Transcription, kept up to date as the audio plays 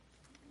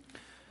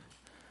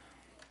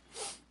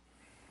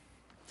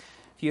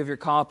If you have your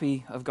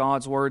copy of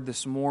God's Word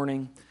this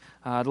morning,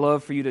 I'd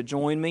love for you to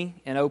join me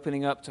in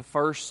opening up to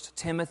 1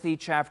 Timothy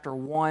chapter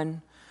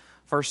 1.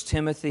 1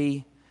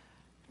 Timothy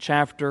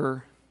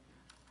chapter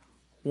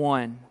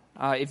 1.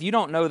 If you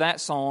don't know that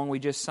song we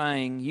just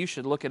sang, you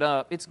should look it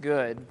up. It's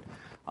good.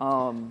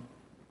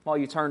 While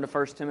you turn to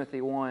 1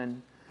 Timothy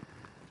 1.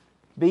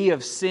 Be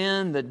of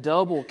sin the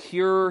double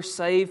cure,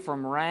 save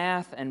from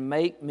wrath, and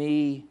make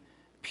me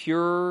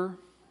pure.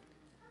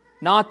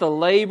 Not the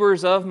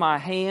labors of my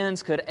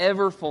hands could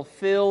ever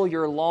fulfill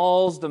your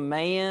law's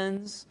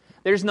demands.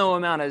 There's no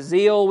amount of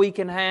zeal we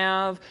can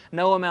have,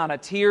 no amount of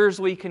tears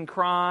we can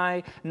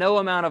cry, no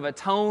amount of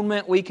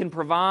atonement we can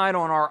provide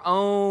on our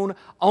own.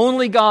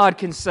 Only God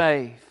can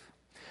save.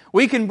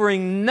 We can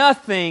bring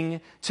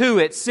nothing to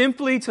it.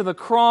 Simply to the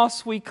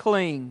cross we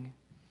cling.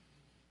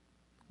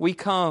 We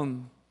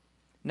come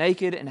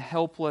naked and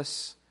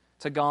helpless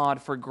to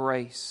God for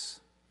grace.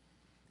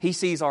 He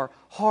sees our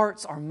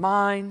hearts, our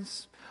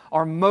minds,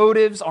 our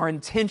motives, our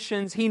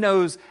intentions. He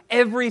knows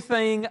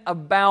everything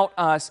about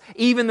us,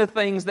 even the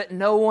things that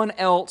no one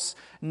else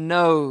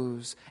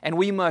knows. And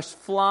we must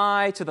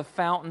fly to the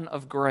fountain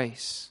of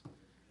grace.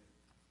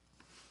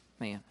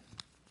 Man.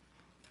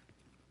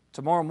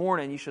 Tomorrow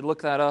morning, you should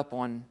look that up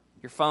on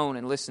your phone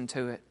and listen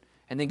to it,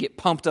 and then get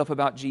pumped up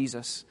about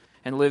Jesus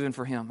and living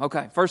for Him.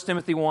 Okay, 1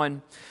 Timothy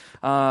 1.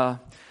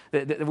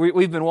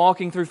 We've been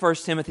walking through 1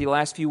 Timothy the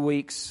last few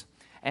weeks.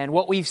 And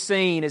what we've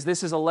seen is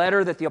this is a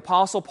letter that the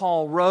Apostle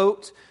Paul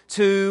wrote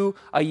to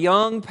a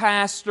young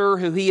pastor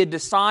who he had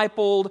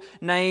discipled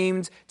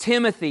named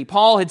Timothy.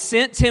 Paul had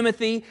sent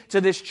Timothy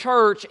to this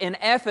church in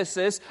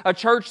Ephesus, a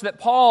church that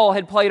Paul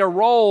had played a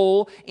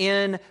role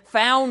in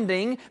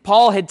founding.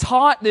 Paul had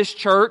taught this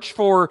church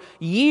for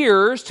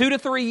years, 2 to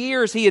 3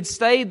 years. He had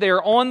stayed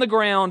there on the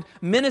ground,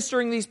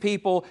 ministering these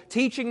people,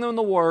 teaching them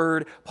the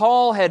Word.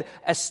 Paul had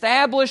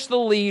established the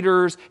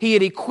leaders. He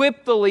had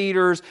equipped the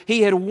leaders.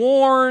 He had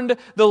warned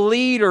the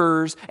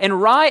leaders.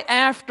 And right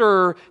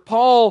after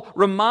Paul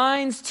reminds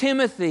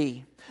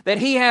Timothy that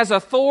he has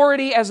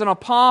authority as an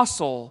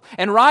apostle,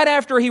 and right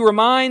after he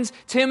reminds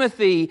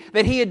Timothy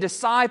that he had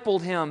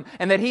discipled him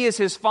and that he is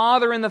his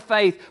father in the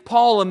faith,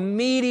 Paul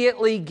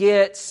immediately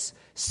gets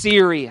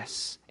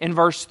serious in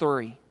verse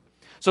 3.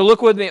 So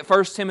look with me at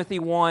 1 Timothy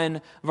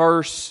 1,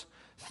 verse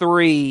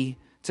 3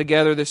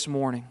 together this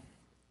morning.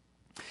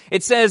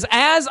 It says,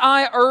 "As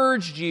I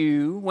urged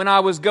you when I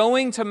was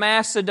going to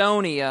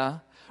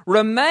Macedonia,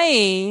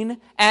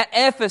 remain at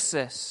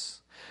Ephesus,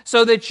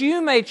 so that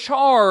you may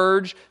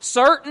charge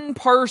certain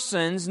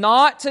persons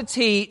not to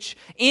teach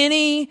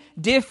any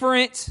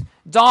different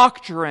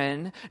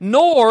doctrine,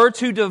 nor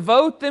to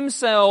devote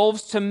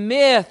themselves to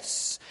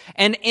myths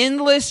and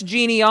endless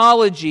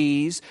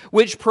genealogies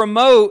which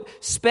promote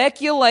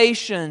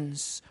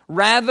speculations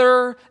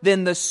rather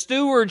than the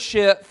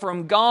stewardship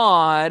from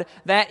God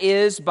that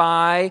is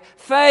by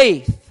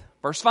faith."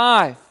 Verse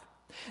 5.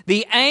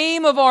 "The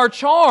aim of our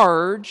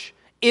charge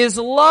is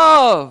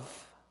love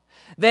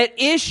that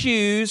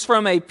issues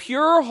from a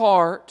pure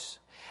heart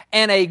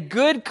and a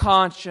good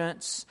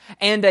conscience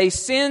and a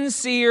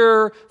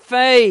sincere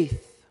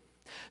faith.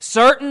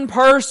 Certain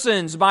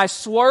persons, by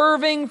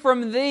swerving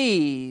from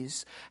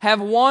these,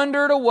 have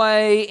wandered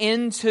away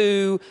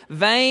into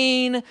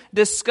vain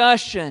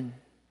discussion,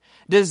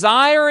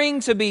 desiring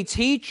to be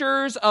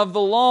teachers of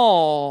the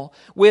law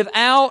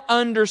without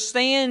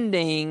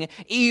understanding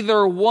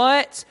either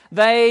what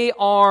they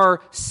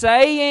are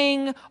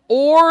saying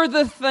or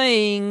the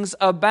things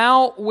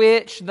about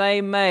which they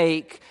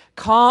make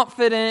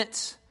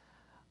confident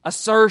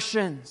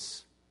assertions."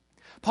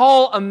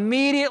 Paul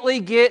immediately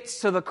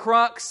gets to the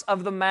crux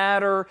of the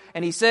matter,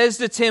 and he says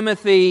to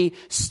Timothy,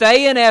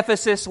 stay in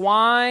Ephesus.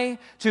 Why?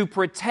 To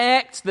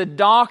protect the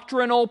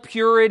doctrinal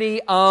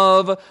purity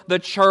of the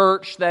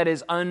church that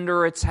is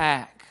under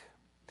attack.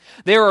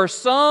 There are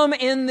some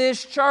in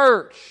this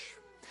church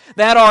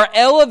that are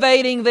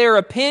elevating their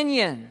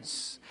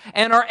opinions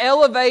and are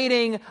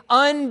elevating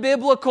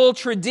unbiblical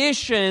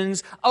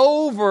traditions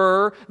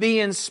over the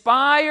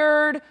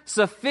inspired,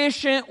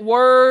 sufficient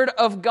Word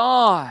of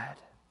God.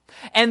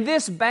 And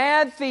this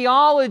bad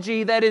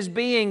theology that is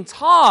being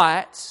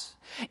taught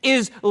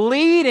is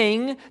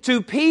leading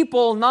to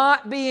people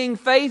not being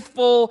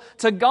faithful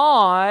to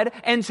God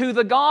and to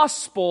the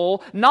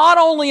gospel, not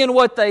only in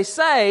what they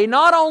say,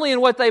 not only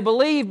in what they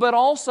believe, but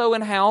also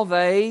in how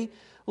they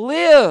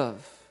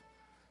live.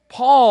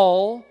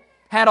 Paul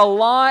had a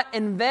lot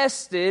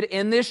invested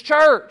in this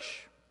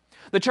church.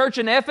 The church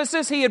in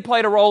Ephesus, he had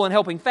played a role in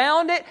helping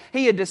found it.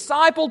 He had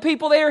discipled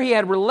people there. He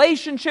had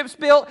relationships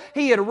built.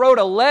 He had wrote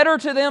a letter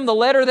to them, the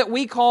letter that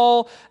we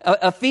call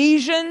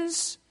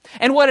Ephesians.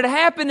 And what had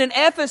happened in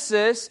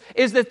Ephesus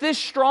is that this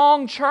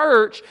strong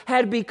church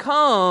had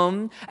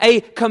become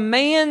a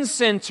command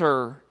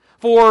center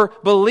for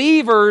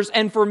believers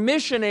and for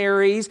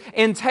missionaries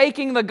in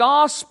taking the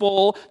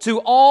gospel to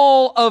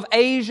all of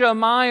Asia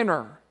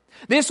Minor.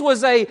 This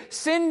was a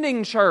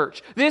sending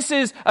church. This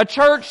is a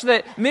church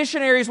that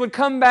missionaries would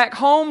come back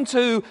home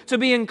to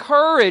be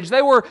encouraged.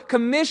 They were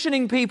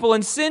commissioning people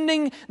and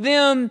sending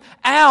them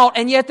out,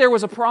 and yet there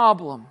was a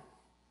problem.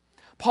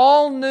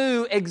 Paul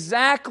knew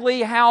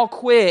exactly how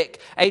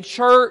quick a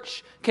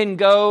church can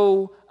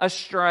go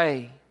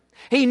astray.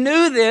 He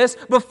knew this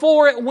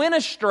before it went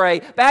astray.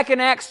 Back in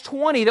Acts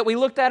 20 that we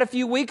looked at a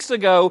few weeks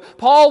ago,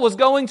 Paul was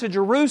going to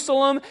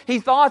Jerusalem. He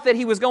thought that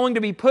he was going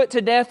to be put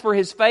to death for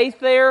his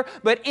faith there.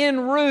 But en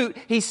route,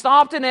 he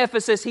stopped in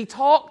Ephesus. He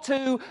talked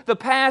to the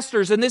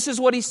pastors, and this is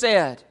what he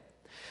said.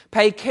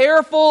 Pay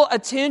careful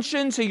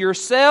attention to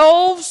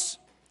yourselves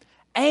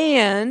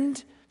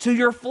and to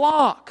your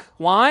flock.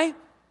 Why?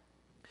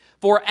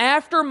 For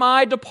after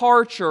my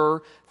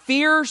departure,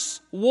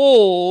 fierce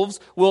wolves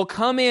will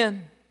come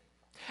in,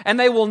 and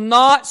they will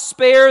not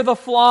spare the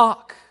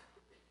flock.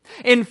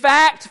 In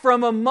fact,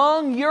 from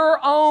among your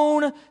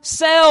own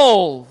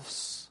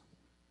selves,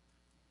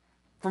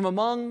 from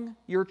among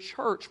your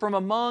church, from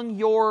among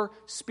your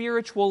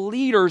spiritual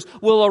leaders,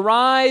 will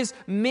arise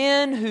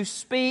men who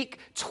speak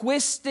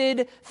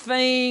twisted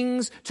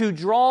things to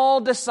draw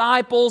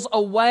disciples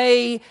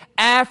away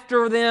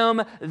after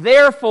them.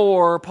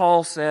 Therefore,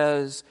 Paul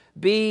says,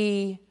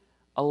 be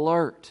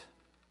alert.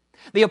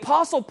 The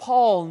Apostle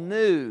Paul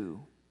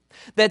knew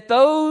that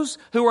those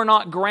who are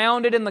not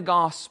grounded in the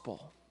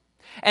gospel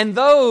and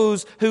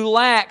those who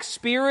lack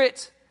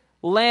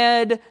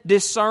Spirit-led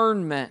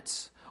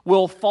discernment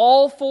will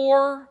fall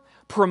for,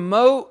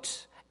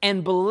 promote,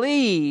 and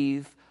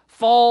believe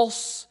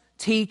false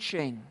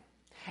teaching.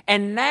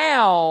 And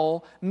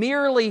now,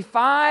 merely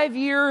 5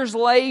 years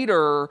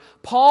later,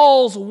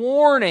 Paul's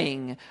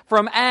warning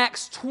from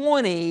Acts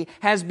 20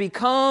 has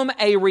become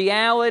a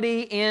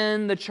reality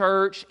in the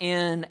church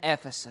in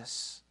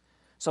Ephesus.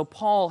 So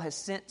Paul has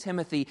sent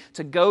Timothy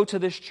to go to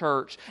this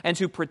church and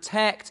to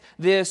protect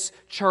this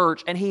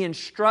church. And he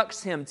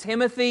instructs him,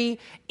 Timothy,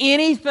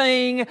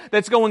 anything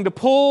that's going to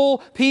pull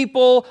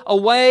people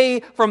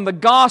away from the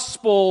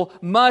gospel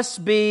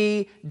must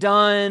be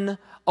done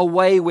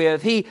away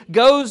with. He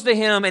goes to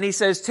him and he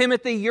says,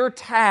 Timothy, your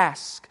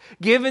task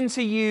given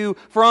to you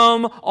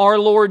from our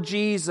Lord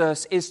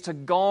Jesus is to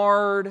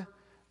guard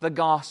the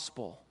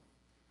gospel.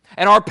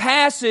 And our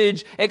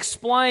passage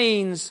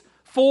explains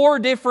 4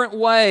 different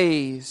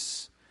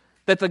ways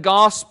that the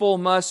gospel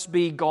must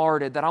be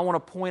guarded that I want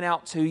to point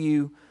out to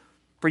you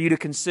for you to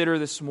consider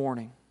this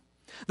morning.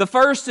 The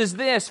first is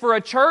this: for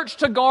a church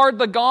to guard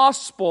the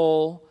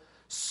gospel,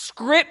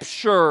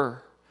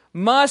 Scripture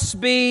must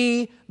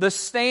be the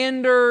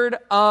standard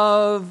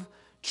of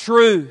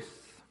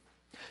truth.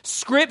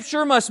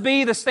 Scripture must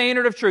be the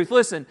standard of truth.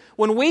 Listen,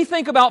 when we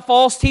think about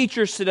false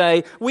teachers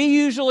today, we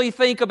usually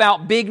think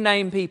about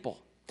big-name people.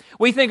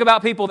 We think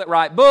about people that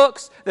write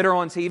books, that are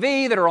on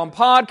TV, that are on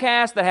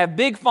podcasts, that have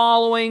big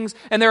followings,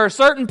 and there are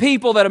certain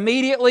people that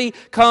immediately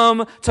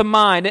come to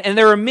mind. And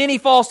there are many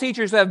false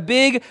teachers who have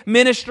big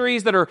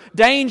ministries that are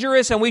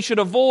dangerous and we should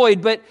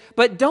avoid,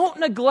 but don't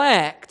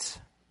neglect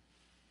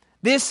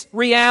this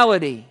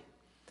reality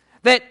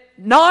that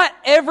not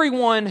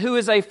everyone who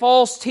is a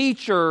false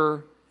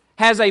teacher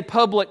has a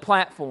public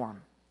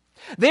platform.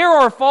 There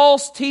are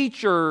false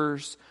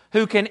teachers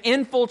who can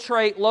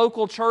infiltrate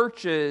local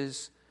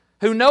churches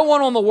who no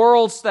one on the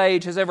world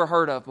stage has ever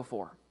heard of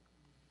before.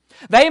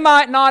 They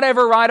might not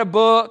ever write a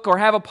book or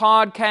have a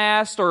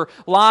podcast or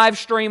live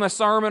stream a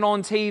sermon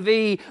on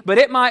TV, but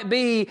it might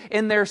be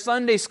in their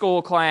Sunday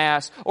school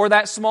class or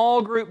that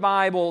small group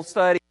Bible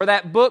study or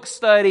that book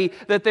study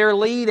that they're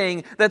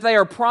leading, that they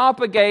are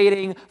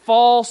propagating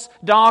false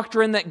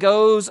doctrine that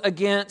goes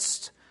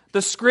against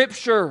the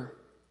Scripture.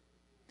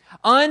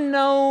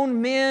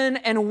 Unknown men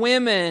and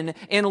women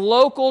in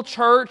local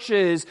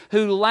churches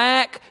who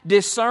lack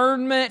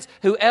discernment,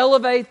 who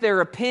elevate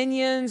their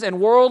opinions and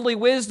worldly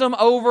wisdom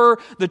over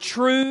the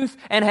truth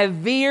and have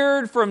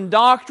veered from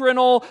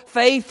doctrinal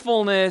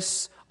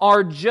faithfulness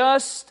are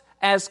just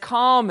as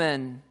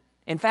common.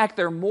 In fact,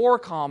 they're more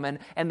common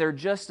and they're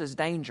just as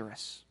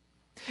dangerous.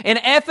 In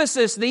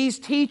Ephesus, these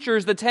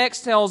teachers, the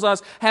text tells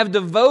us, have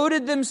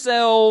devoted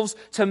themselves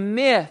to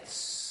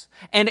myths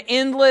and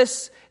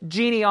endless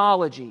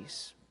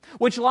genealogies,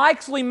 which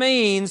likely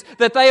means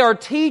that they are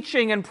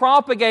teaching and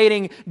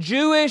propagating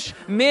Jewish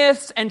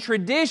myths and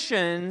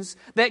traditions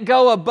that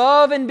go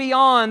above and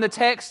beyond the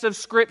text of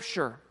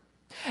Scripture.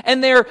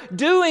 And they're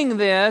doing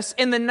this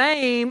in the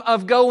name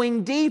of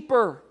going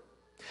deeper.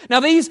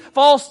 Now, these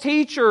false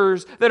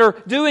teachers that are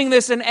doing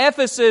this in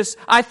Ephesus,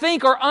 I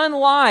think, are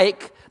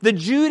unlike the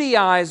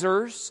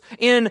Judaizers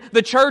in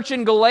the church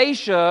in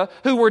Galatia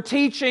who were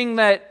teaching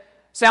that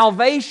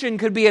salvation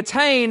could be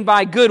attained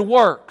by good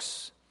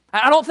works.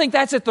 I don't think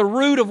that's at the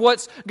root of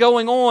what's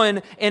going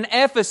on in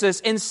Ephesus.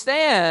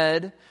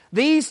 Instead,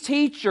 these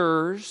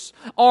teachers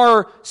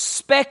are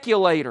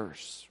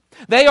speculators.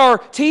 They are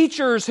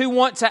teachers who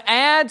want to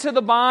add to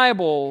the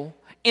Bible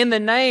in the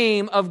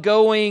name of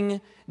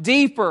going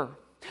deeper.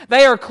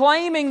 They are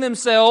claiming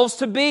themselves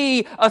to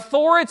be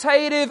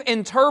authoritative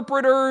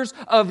interpreters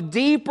of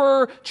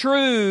deeper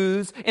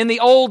truths in the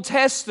Old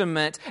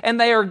Testament, and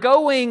they are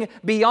going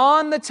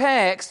beyond the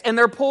text, and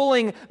they're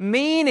pulling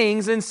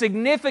meanings and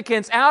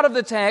significance out of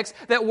the text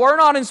that were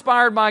not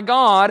inspired by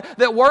God,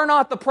 that were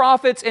not the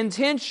prophet's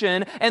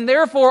intention, and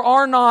therefore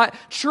are not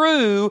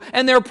true,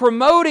 and they're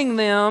promoting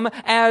them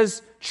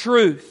as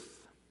truth.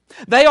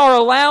 They are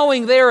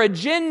allowing their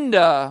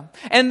agenda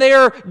and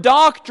their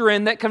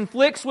doctrine that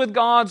conflicts with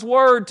God's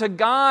Word to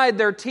guide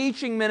their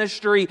teaching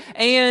ministry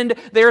and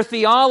their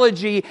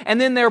theology, and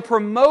then they're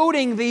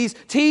promoting these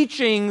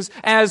teachings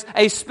as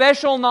a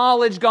special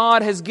knowledge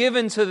God has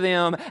given to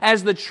them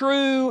as the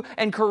true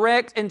and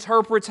correct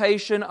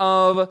interpretation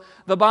of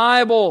the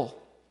Bible.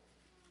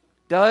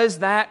 Does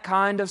that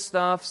kind of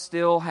stuff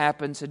still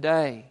happen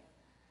today?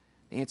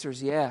 The answer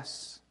is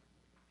yes.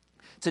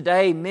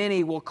 Today,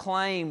 many will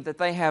claim that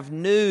they have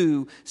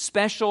new,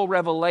 special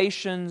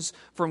revelations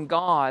from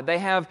God. They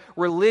have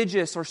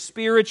religious or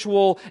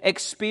spiritual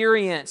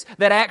experience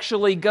that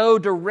actually go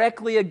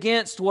directly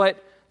against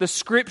what the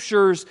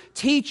Scriptures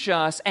teach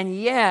us, and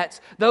yet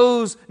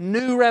those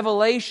new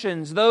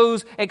revelations,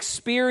 those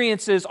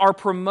experiences are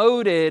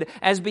promoted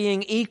as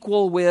being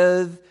equal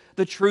with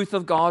the truth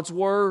of God's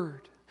Word.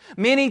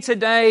 Many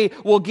today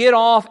will get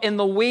off in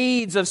the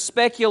weeds of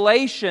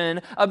speculation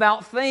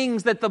about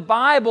things that the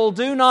Bible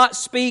do not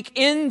speak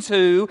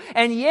into,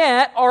 and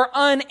yet are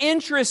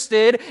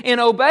uninterested in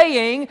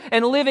obeying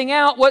and living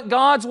out what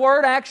God's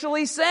Word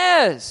actually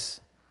says.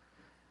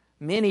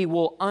 Many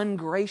will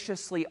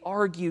ungraciously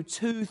argue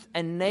tooth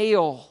and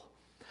nail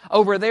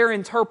over their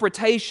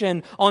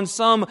interpretation on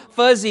some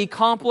fuzzy,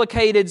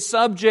 complicated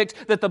subject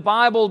that the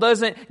Bible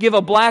doesn't give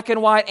a black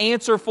and white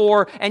answer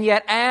for, and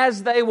yet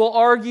as they will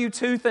argue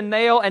tooth and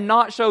nail and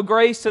not show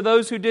grace to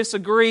those who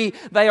disagree,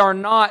 they are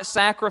not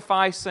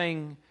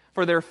sacrificing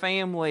for their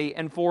family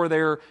and for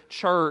their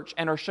church,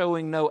 and are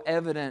showing no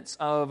evidence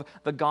of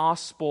the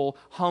gospel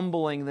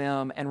humbling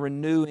them and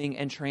renewing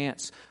and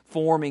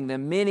transforming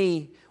them.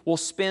 Many will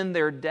spend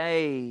their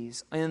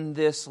days in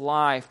this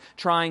life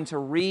trying to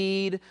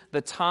read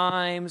the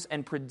times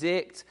and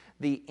predict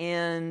the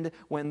end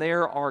when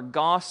there are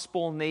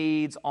gospel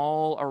needs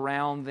all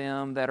around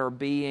them that are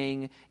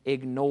being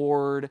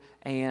ignored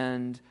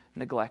and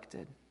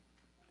neglected.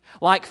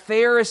 Like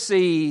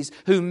Pharisees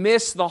who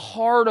miss the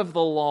heart of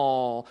the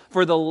law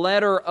for the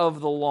letter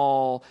of the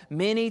law,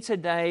 many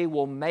today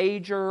will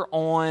major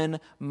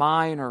on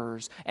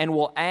minors and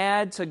will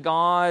add to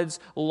God's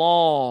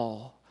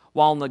law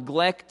while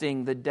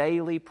neglecting the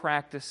daily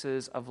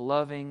practices of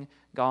loving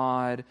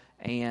God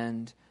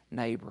and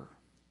neighbor.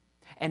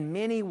 And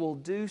many will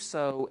do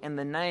so in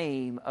the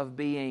name of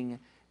being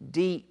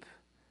deep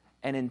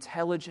and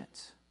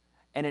intelligent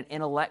and an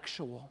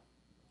intellectual.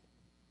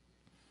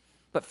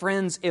 But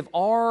friends, if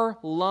our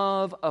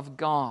love of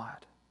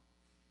God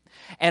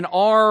and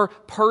our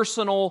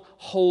personal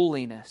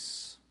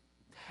holiness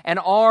and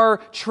our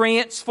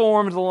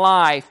transformed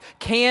life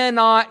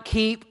cannot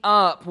keep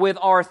up with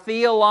our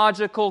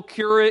theological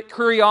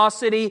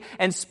curiosity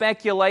and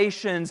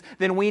speculations,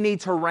 then we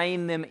need to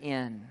rein them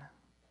in.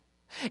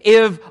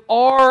 If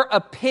our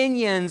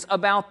opinions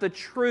about the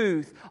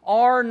truth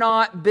are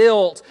not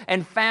built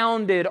and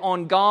founded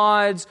on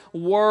God's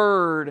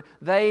Word,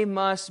 they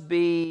must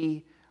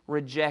be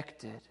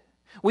rejected.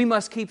 We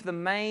must keep the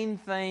main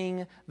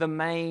thing the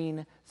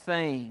main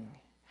thing.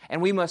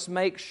 And we must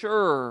make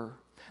sure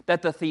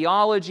that the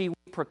theology we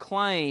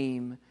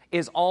proclaim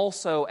is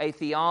also a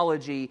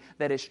theology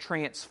that is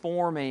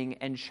transforming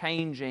and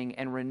changing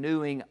and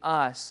renewing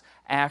us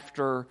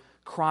after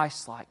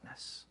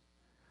Christ-likeness.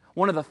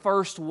 One of the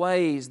first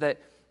ways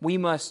that we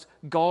must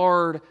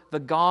guard the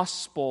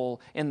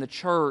gospel in the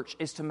church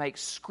is to make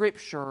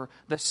Scripture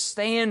the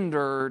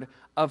standard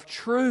of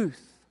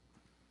truth.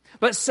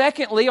 But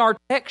secondly, our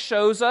text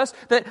shows us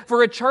that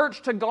for a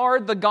church to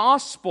guard the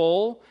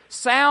gospel,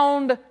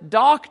 sound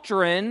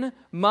doctrine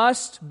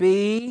must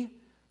be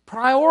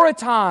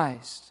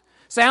prioritized.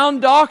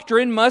 Sound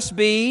doctrine must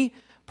be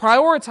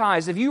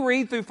prioritized. If you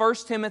read through 1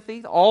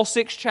 Timothy, all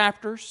 6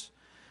 chapters,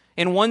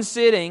 in one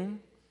sitting,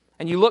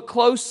 and you look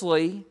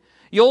closely,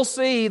 you'll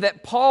see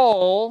that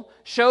Paul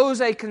shows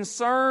a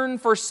concern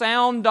for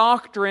sound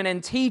doctrine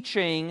and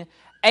teaching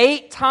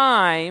 8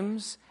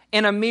 times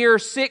in a mere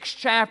 6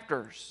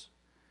 chapters.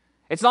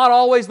 It's not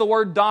always the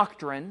word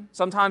doctrine.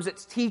 Sometimes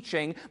it's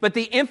teaching. But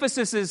the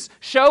emphasis is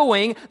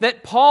showing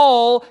that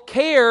Paul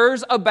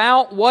cares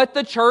about what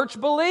the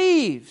church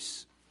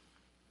believes.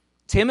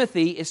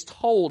 Timothy is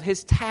told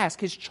his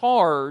task, his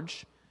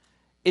charge,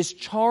 is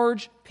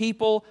charge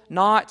people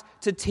not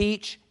to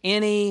teach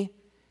any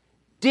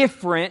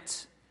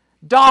different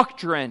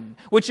doctrine,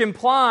 which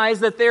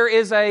implies that there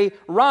is a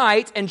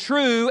right and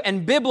true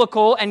and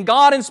biblical and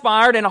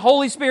God-inspired and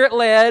Holy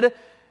Spirit-led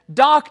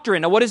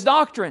doctrine. Now, what is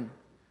doctrine?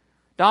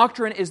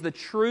 Doctrine is the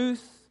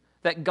truth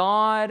that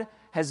God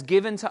has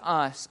given to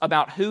us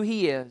about who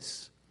He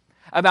is,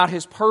 about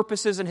His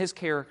purposes and His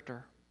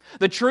character.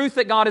 The truth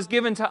that God has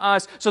given to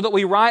us so that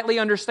we rightly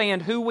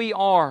understand who we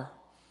are,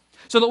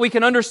 so that we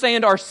can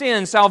understand our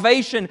sins,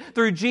 salvation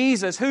through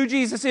Jesus, who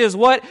Jesus is,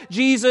 what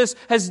Jesus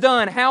has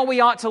done, how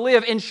we ought to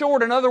live. In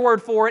short, another word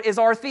for it is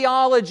our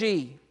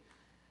theology.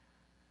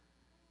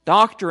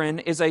 Doctrine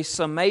is a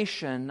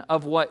summation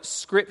of what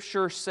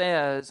Scripture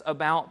says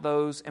about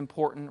those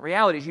important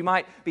realities. You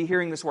might be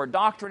hearing this word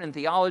doctrine and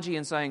theology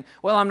and saying,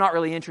 well, I'm not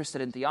really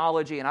interested in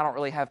theology and I don't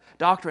really have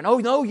doctrine. Oh,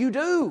 no, you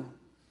do.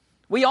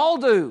 We all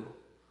do.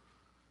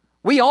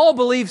 We all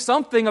believe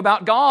something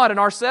about God and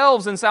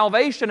ourselves and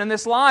salvation and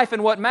this life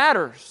and what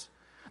matters.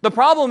 The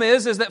problem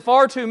is that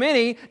far too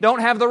many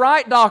don't have the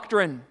right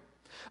doctrine.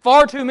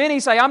 Far too many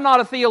say, I'm not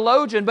a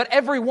theologian, but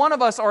every one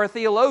of us are a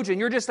theologian.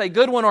 You're just a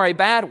good one or a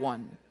bad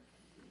one.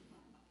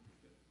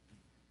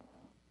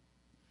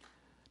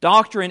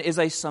 Doctrine is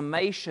a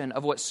summation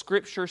of what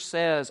Scripture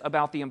says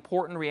about the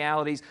important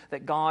realities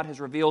that God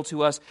has revealed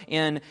to us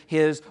in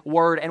His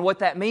Word. And what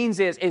that means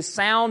is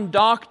sound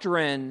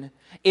doctrine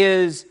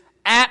is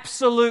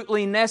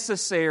absolutely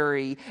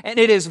necessary and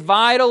it is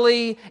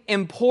vitally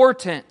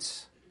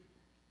important.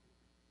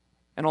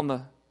 And on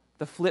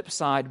the flip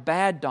side,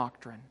 bad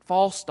doctrine,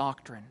 false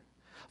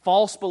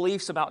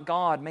beliefs about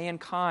God,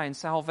 mankind,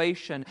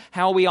 salvation,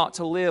 how we ought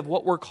to live,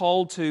 what we're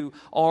called to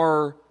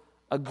are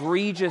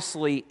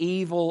egregiously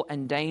evil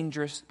and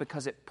dangerous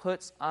because it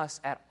puts us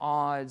at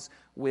odds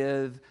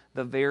with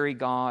the very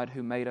God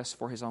who made us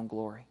for His own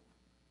glory.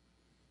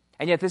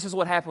 And yet this is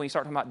what happens when you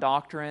start talking about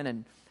doctrine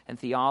and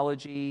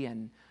theology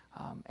and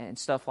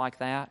stuff like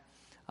that.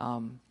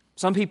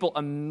 Some people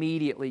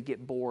immediately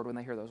get bored when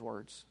they hear those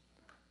words.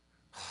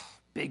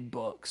 Big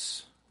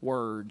books,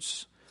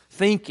 words,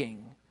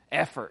 thinking,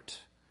 effort.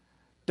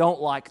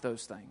 Don't like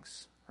those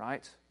things,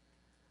 right?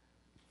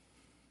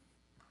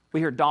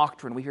 We hear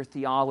doctrine, we hear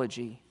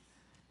theology.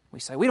 We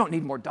say, we don't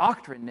need more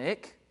doctrine,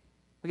 Nick.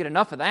 We get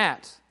enough of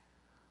that.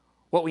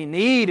 What we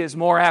need is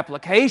more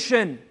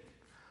application.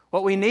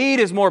 What we need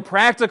is more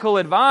practical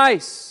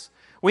advice.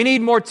 We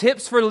need more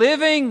tips for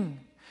living.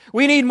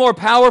 We need more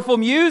powerful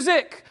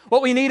music.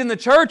 What we need in the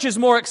church is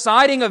more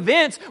exciting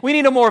events. We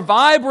need a more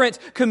vibrant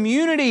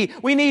community.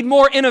 We need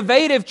more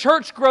innovative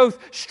church growth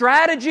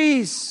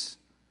strategies.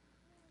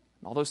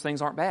 All those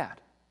things aren't bad.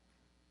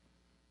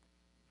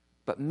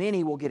 But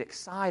many will get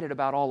excited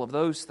about all of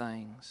those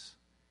things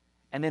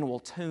and then will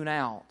tune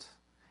out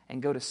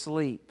and go to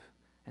sleep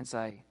and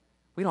say,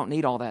 we don't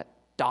need all that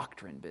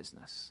doctrine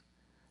business.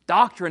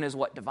 Doctrine is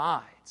what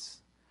divides.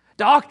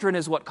 Doctrine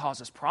is what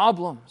causes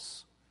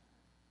problems.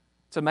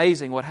 It's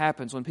amazing what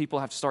happens when people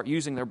have to start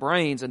using their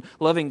brains and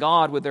loving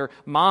God with their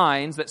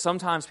minds, that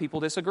sometimes people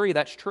disagree.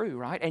 That's true,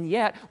 right? And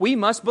yet, we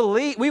must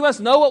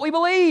know what we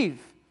believe.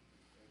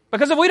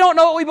 Because if we don't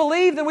know what we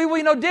believe, then we will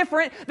be no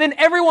different than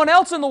everyone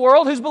else in the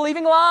world who's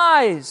believing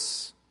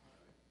lies.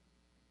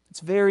 It's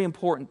very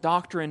important.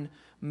 Doctrine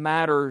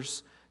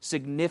matters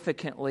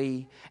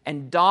significantly,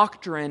 and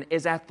doctrine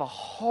is at the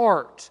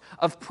heart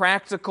of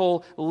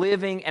practical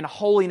living and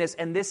holiness.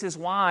 And this is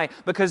why,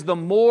 because the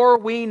more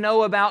we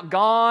know about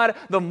God,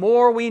 the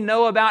more we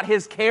know about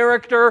His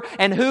character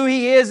and who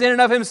He is in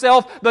and of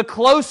Himself, the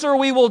closer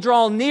we will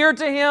draw near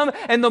to Him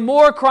and the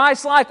more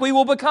Christ-like we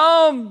will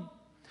become.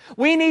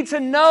 We need to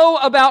know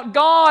about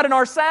God and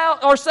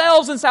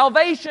ourselves and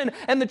salvation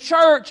and the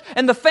church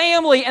and the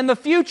family and the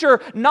future,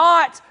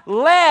 not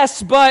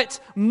less, but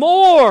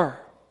more.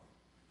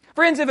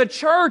 Friends, if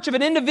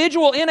an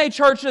individual in a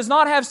church does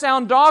not have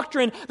sound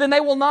doctrine, then they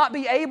will not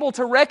be able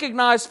to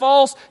recognize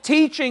false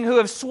teaching who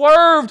have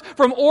swerved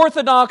from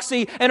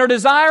orthodoxy and are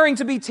desiring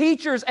to be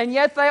teachers, and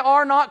yet they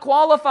are not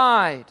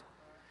qualified.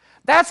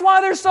 That's why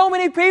there's so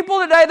many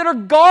people today that are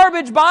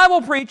garbage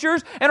Bible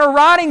preachers and are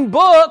writing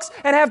books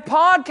and have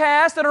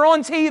podcasts that are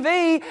on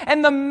TV,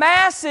 and the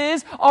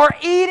masses are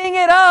eating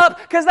it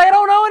up because they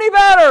don't know any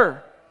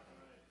better.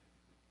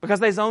 Because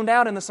they zoned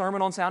out in the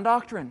Sermon on Sound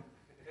Doctrine.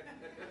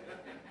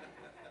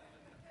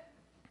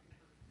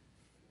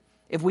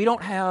 If we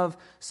don't have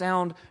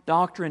sound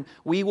doctrine,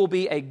 we will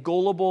be a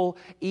gullible,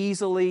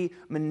 easily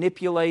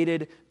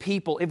manipulated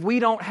people. If we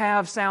don't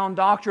have sound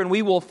doctrine,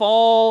 we will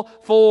fall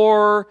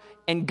for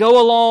and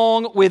go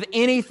along with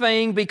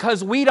anything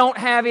because we don't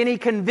have any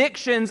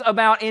convictions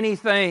about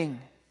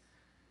anything.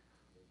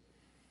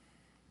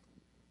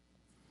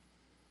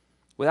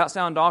 Without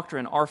sound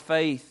doctrine, our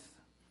faith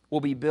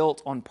will be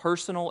built on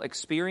personal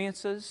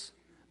experiences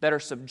that are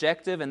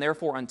subjective and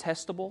therefore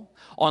untestable,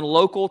 on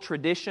local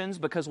traditions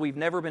because we've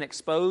never been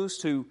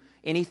exposed to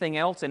anything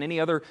else in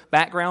any other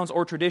backgrounds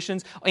or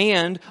traditions,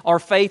 and our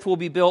faith will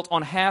be built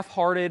on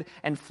half-hearted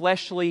and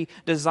fleshly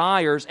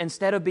desires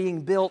instead of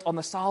being built on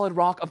the solid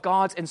rock of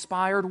God's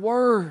inspired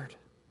Word.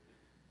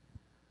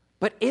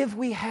 But if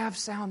we have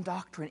sound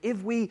doctrine,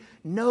 if we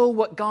know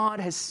what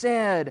God has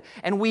said,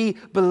 and we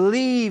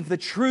believe the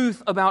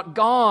truth about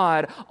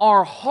God,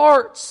 our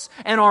hearts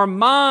and our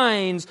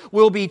minds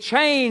will be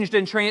changed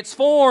and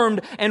transformed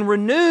and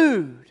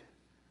renewed.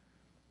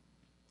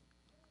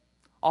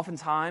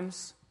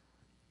 Oftentimes,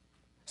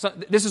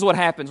 this is what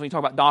happens when you talk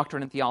about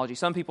doctrine and theology.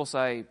 Some people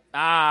say,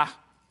 not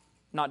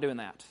doing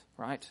that,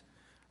 right?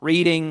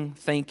 Reading,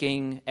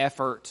 thinking,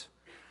 effort.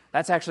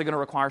 That's actually going to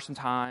require some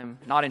time.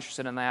 Not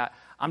interested in that.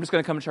 I'm just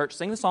going to come to church,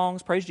 sing the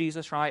songs, praise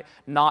Jesus, right?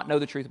 Not know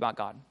the truth about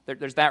God.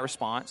 There's that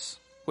response,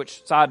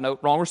 which, side note,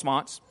 wrong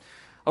response.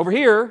 Over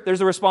here,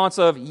 there's a response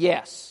of,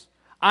 yes,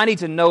 I need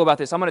to know about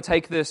this. I'm going to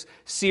take this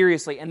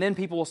seriously. And then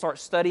people will start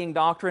studying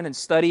doctrine and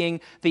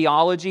studying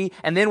theology.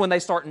 And then when they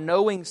start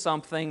knowing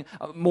something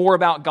more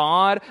about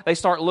God, they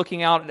start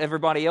looking out at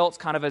everybody else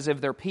kind of as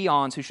if they're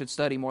peons who should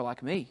study more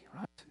like me,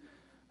 right?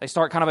 They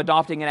start kind of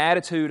adopting an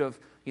attitude of,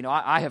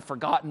 I have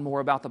forgotten more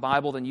about the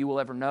Bible than you will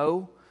ever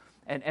know.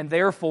 And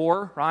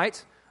therefore,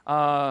 right,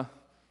 the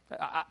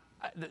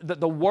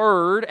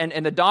Word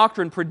and the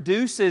doctrine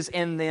produces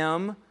in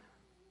them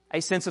a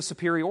sense of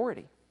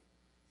superiority,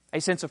 a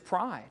sense of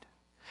pride.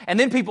 And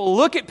then people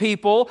look at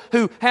people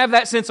who have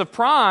that sense of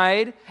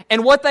pride,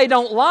 and what they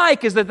don't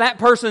like is that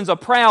person's a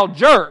proud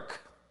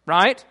jerk,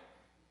 right?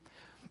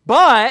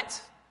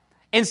 But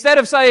instead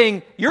of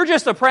saying, you're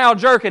just a proud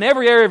jerk in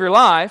every area of your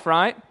life,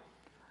 right?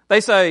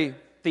 They say,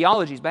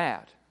 theology's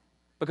bad,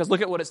 because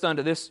look at what it's done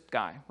to this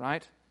guy,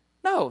 right?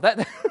 No,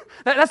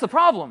 that's the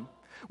problem.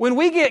 When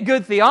we get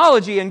good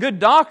theology and good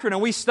doctrine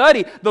and we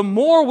study, the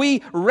more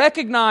we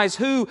recognize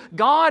who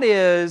God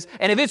is,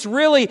 and if it's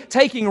really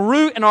taking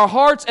root in our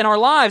hearts and our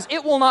lives,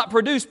 it will not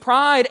produce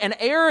pride and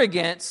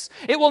arrogance.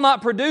 It will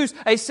not produce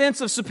a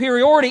sense of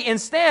superiority.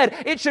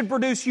 Instead, it should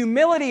produce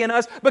humility in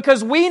us,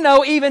 because we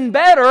know even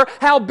better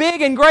how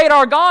big and great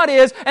our God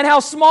is and how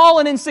small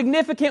and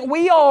insignificant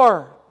we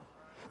are.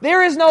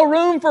 There is no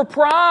room for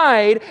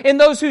pride in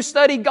those who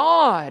study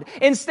God.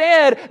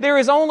 Instead, there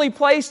is only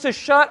place to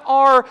shut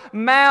our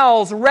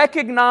mouths,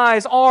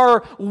 recognize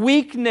our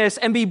weakness,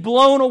 and be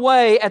blown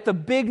away at the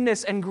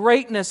bigness and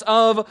greatness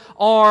of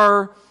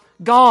our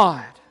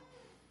God.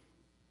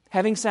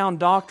 Having sound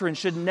doctrine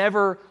should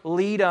never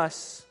lead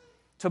us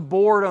to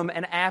boredom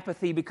and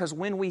apathy, because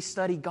when we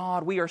study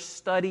God, we are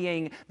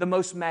studying the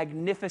most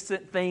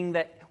magnificent thing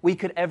that we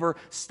could ever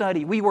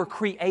study. We were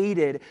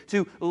created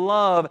to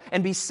love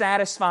and be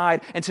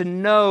satisfied and to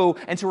know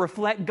and to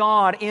reflect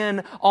God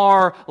in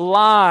our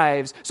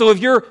lives. So if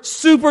you're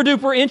super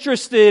duper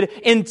interested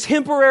in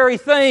temporary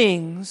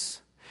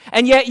things,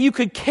 and yet you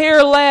could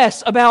care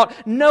less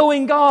about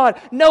knowing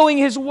God, knowing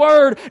His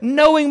Word,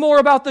 knowing more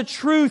about the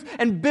truth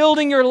and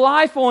building your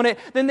life on it,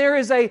 then there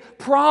is a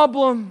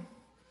problem.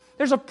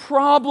 There's a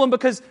problem,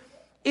 because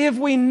if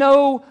we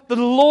know the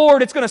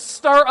Lord, it's going to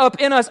stir up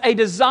in us a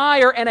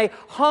desire and a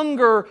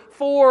hunger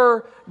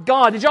for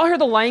God. Did y'all hear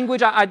the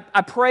language? I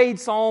prayed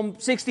Psalm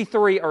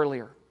 63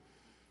 earlier.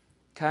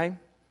 Okay?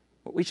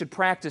 We should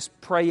practice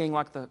praying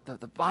like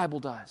the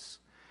Bible does.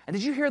 And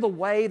did you hear the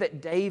way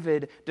that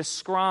David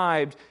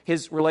described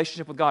his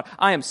relationship with God?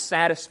 I am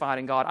satisfied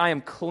in God. I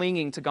am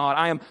clinging to God.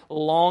 I am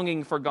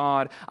longing for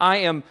God. I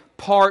am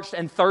parched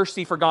and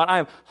thirsty for God. I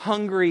am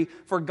hungry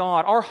for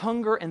God. Our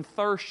hunger and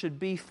thirst should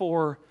be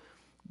for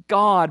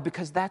God,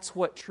 because that's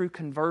what true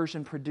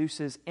conversion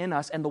produces in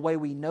us. And the way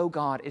we know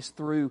God is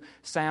through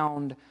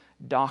sound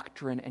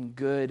doctrine and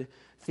good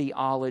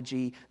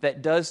theology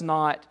that does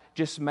not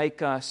just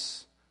make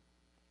us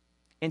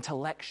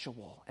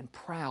intellectual and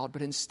proud,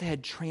 but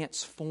instead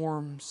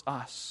transforms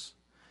us.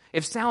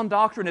 If sound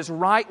doctrine is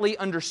rightly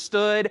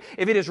understood,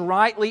 if it is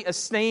rightly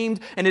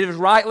esteemed, and it is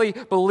rightly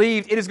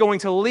believed, it is going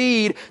to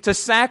lead to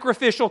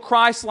sacrificial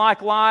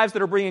Christ-like lives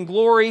that are bringing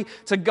glory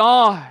to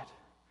God.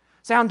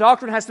 Sound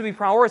doctrine has to be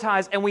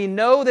prioritized, and we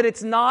know that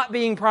it's not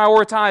being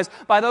prioritized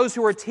by those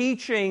who are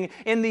teaching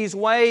in these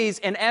ways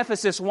in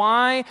Ephesus.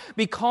 Why?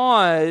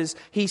 Because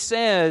he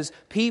says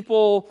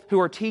people who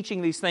are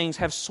teaching these things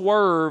have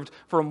swerved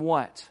from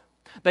what?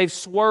 They've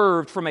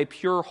swerved from a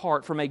pure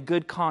heart, from a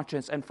good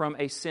conscience, and from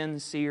a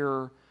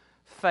sincere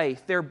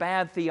faith. Their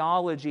bad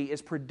theology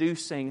is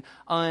producing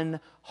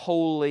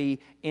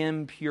unholy,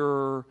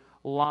 impure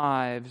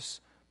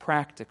lives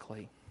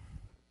practically.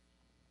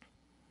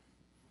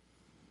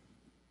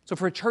 So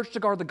for a church to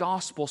guard the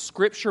gospel,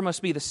 Scripture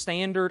must be the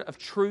standard of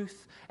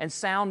truth, and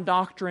sound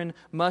doctrine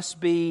must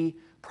be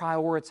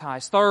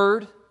prioritized.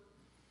 Third,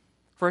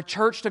 for a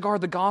church to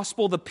guard the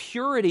gospel, the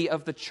purity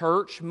of the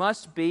church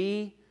must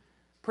be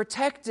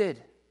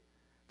protected.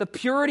 The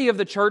purity of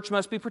the church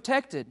must be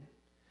protected.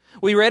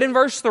 We read in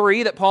verse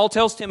 3 that Paul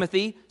tells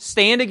Timothy,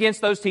 stand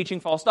against those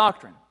teaching false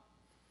doctrine.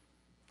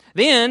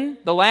 Then,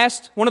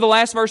 one of the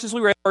last verses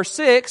we read, verse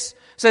 6,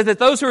 says that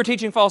those who are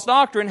teaching false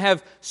doctrine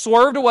have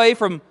swerved away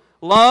from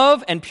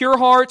love and pure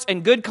hearts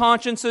and good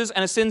consciences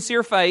and a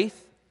sincere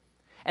faith.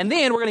 And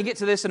then, we're going to get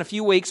to this in a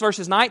few weeks,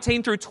 verses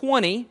 19 through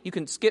 20. You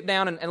can skip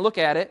down and look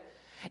at it.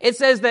 It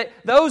says that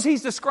those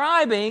he's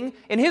describing,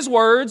 in his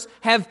words,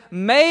 have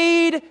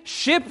made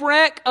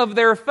shipwreck of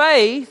their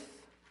faith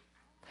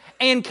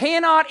and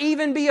cannot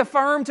even be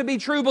affirmed to be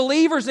true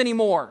believers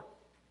anymore.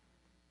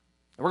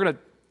 We're going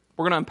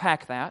to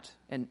unpack that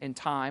in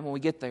time when we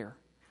get there.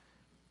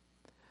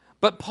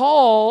 But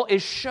Paul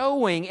is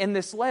showing in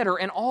this letter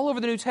and all over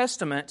the New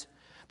Testament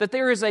that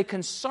there is a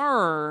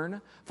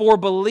concern for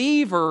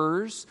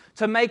believers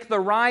to make the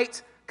right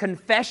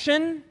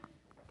confession,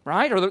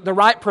 right? Or the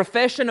right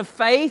profession of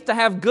faith, to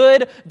have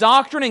good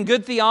doctrine and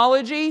good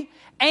theology,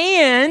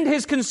 And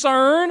his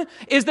concern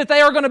is that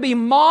they are going to be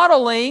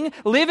modeling,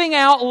 living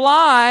out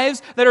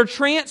lives that are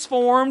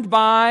transformed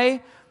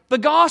by the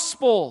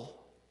gospel.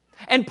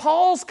 And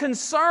Paul's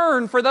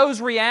concern for those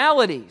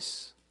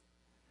realities,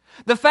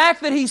 the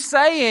fact that he's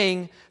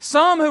saying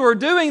some who are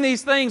doing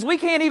these things, we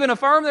can't even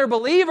affirm they're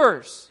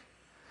believers.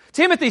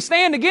 Timothy,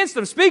 stand against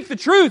them. Speak the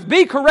truth.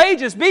 Be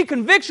courageous. Be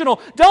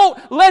convictional. Don't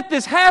let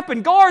this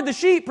happen. Guard the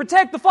sheep.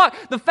 Protect the flock.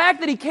 The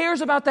fact that he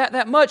cares about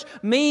that much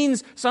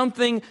means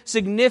something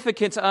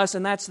significant to us,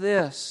 and that's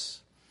this.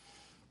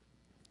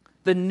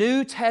 The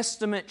New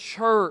Testament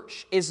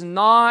church is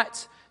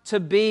not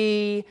to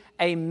be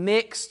a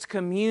mixed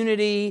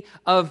community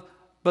of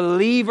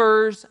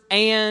believers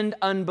and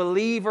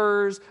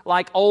unbelievers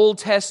like Old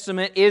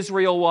Testament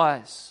Israel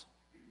was.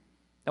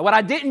 Now, what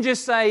I didn't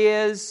just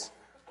say is,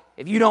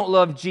 if you don't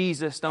love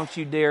Jesus, don't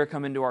you dare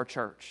come into our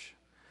church.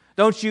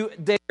 Don't you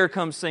dare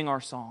come sing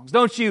our songs.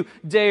 Don't you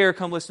dare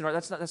come listen to our...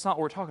 That's not what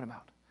we're talking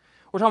about.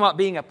 We're talking about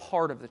being a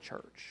part of the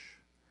church.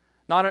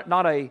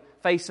 Not a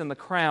face in the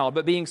crowd,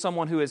 but being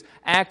someone who is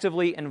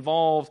actively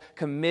involved,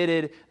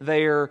 committed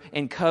there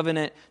in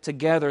covenant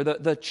together.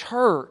 The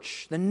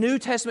church, the New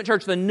Testament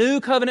church, the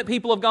new covenant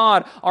people of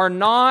God are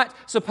not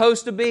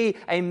supposed to be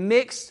a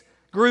mixed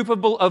group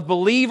of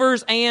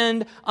believers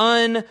and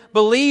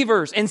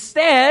unbelievers.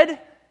 Instead,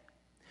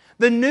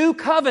 the new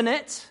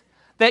covenant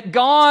that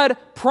God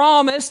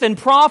promised and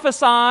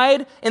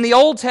prophesied in the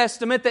Old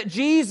Testament that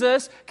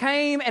Jesus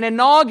came and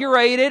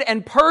inaugurated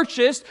and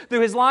purchased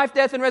through His life,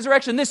 death, and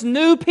resurrection. This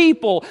new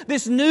people,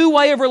 this new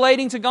way of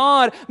relating to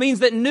God means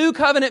that new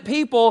covenant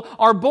people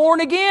are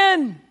born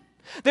again.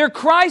 They're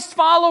Christ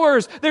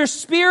followers. They're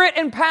Spirit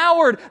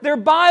empowered. They're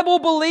Bible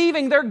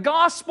believing. They're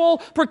gospel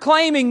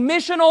proclaiming,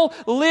 missional,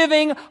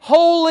 living,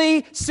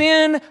 holy,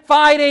 sin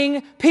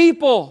fighting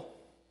people.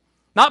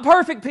 Not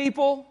perfect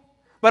people,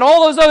 but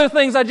all those other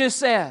things I just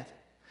said.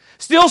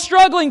 Still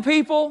struggling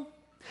people.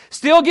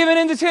 Still giving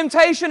into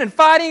temptation and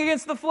fighting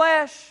against the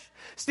flesh.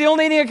 Still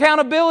needing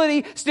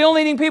accountability. Still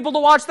needing people to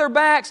watch their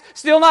backs.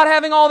 Still not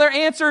having all their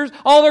answers,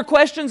 all their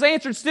questions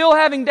answered. Still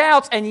having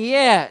doubts. And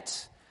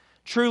yet,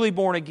 truly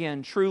born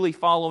again, truly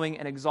following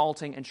and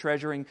exalting and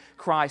treasuring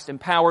Christ,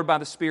 empowered by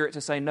the Spirit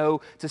to say no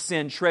to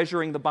sin,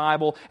 treasuring the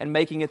Bible and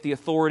making it the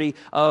authority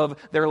of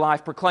their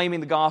life, proclaiming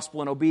the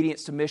gospel in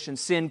obedience to mission,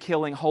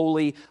 sin-killing,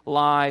 holy,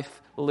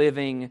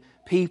 life-living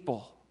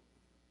people.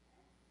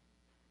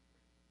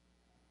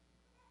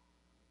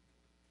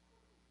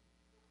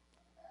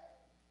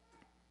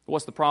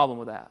 What's the problem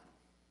with that?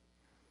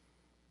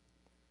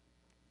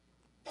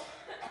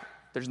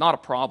 There's not a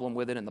problem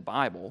with it in the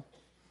Bible.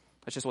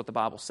 That's just what the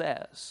Bible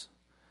says.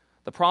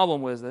 The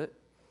problem with it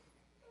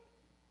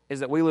is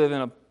that we live in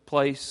a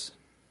place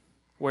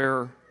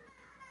where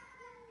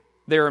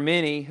there are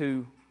many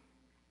who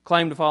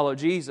claim to follow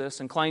Jesus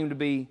and claim to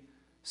be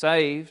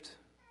saved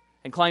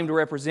and claim to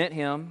represent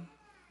Him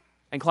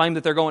and claim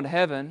that they're going to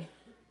heaven,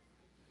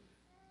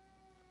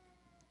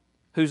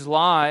 whose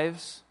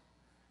lives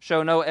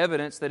show no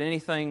evidence that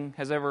anything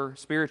has ever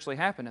spiritually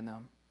happened in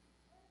them,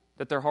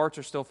 that their hearts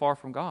are still far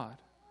from God.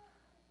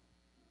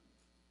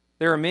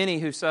 There are many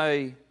who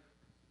say,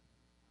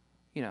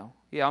 yeah,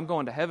 I'm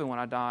going to heaven when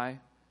I die,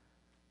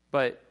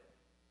 but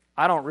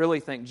I don't really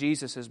think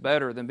Jesus is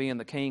better than being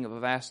the king of a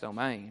vast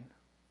domain.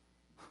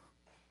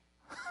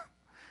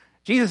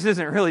 Jesus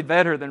isn't really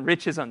better than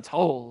riches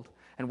untold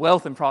and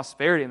wealth and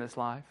prosperity in this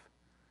life.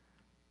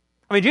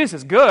 I mean,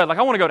 Jesus is good. Like,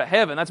 I want to go to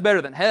heaven. That's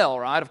better than hell,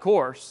 right? Of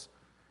course.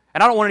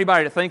 And I don't want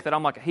anybody to think that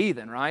I'm like a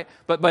heathen, right?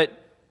 But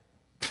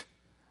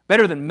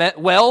better than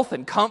wealth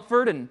and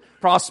comfort and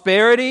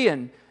prosperity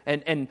and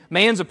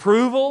man's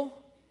approval?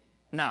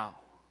 No.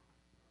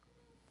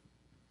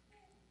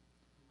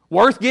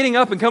 Worth getting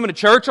up and coming to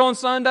church on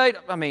Sunday?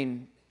 I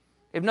mean,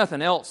 if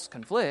nothing else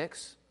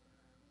conflicts,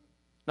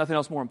 nothing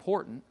else more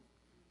important.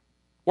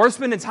 Worth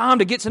spending time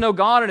to get to know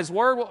God and His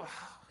Word? Well,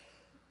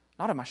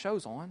 not if my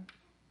show's on.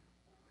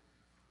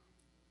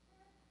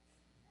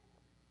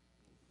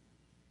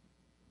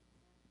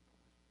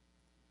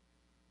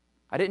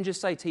 I didn't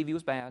just say TV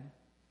was bad.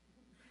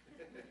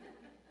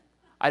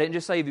 I didn't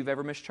just say if you've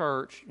ever missed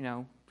church,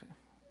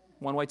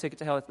 one-way ticket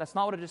to hell. That's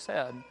not what I just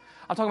said.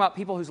 I'm talking about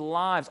people whose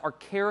lives are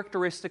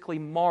characteristically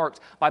marked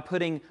by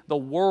putting the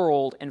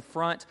world in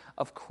front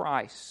of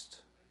Christ.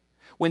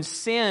 When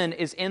sin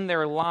is in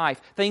their life,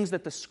 things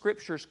that the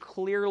Scriptures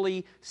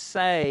clearly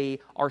say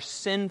are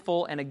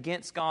sinful and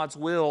against God's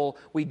will,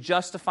 we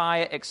justify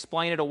it,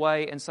 explain it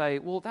away, and say,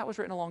 well, that was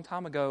written a long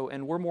time ago,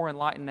 and we're more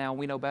enlightened now, and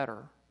we know better.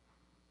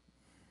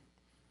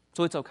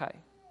 So it's okay.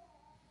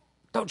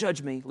 Don't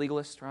judge me,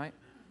 legalist, right?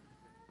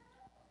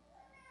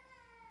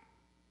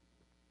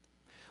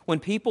 When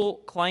people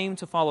claim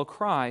to follow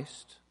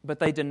Christ, but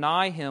they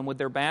deny Him with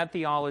their bad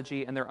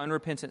theology and their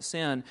unrepentant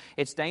sin,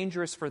 it's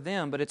dangerous for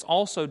them, but it's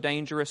also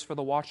dangerous for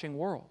the watching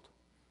world.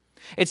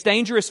 It's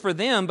dangerous for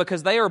them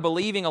because they are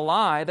believing a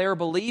lie. They are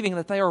believing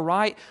that they are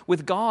right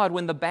with God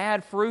when the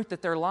bad fruit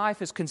that their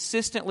life is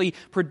consistently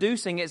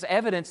producing is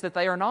evidence that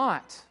they are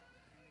not.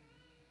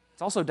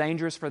 It's also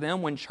dangerous for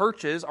them when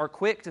churches are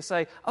quick to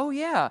say, oh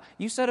yeah,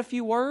 you said a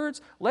few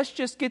words, let's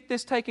just get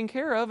this taken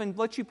care of and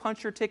let you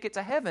punch your ticket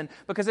to heaven,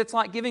 because it's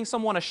like giving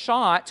someone a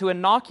shot to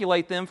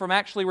inoculate them from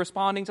actually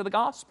responding to the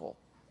gospel.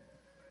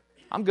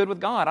 I'm good with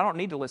God. I don't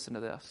need to listen to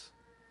this.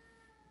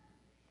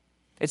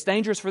 It's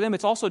dangerous for them.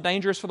 It's also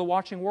dangerous for the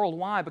watching world.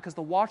 Why? Because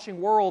the watching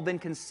world then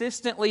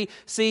consistently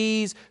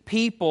sees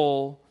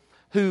people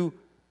who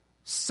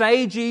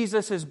say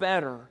Jesus is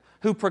better,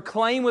 who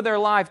proclaim with their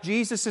life,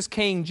 Jesus is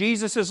King,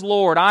 Jesus is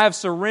Lord, I have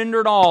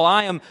surrendered all,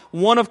 I am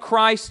one of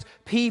Christ's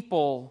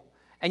people,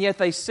 and yet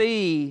they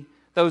see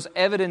those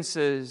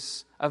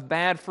evidences of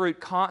bad fruit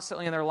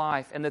constantly in their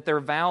life, and that their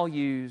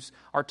values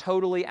are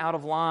totally out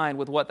of line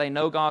with what they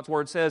know God's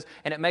Word says,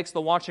 and it makes the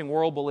watching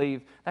world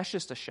believe that's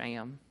just a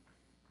sham.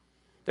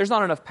 There's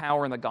not enough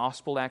power in the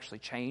gospel to actually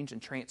change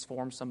and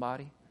transform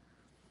somebody.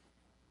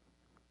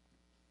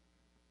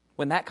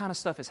 When that kind of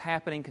stuff is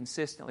happening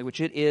consistently,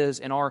 which it is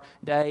in our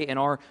day, in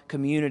our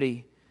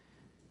community,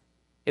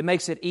 it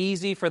makes it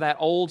easy for that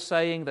old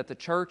saying that the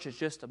church is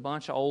just a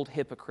bunch of old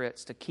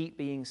hypocrites to keep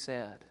being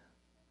said.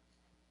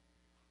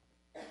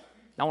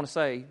 I want to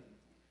say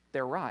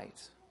they're right.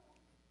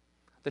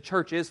 The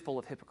church is full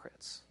of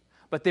hypocrites,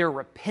 but they're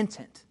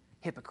repentant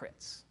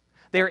hypocrites.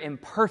 They're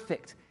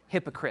imperfect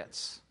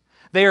hypocrites.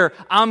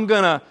 I'm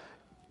going to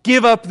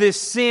give up this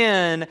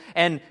sin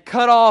and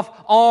cut off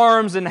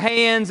arms and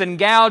hands and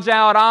gouge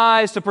out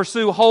eyes to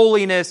pursue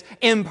holiness,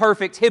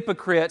 imperfect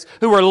hypocrites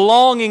who are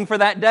longing for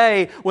that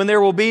day when there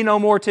will be no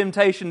more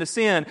temptation to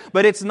sin.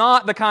 But it's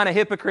not the kind of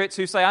hypocrites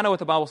who say, I know what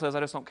the Bible says,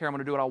 I just don't care, I'm going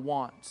to do what I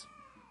want.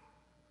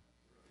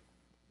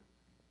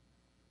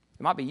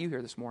 It might be you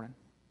here this morning.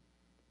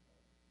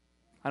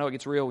 I know it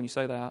gets real when you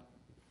say that.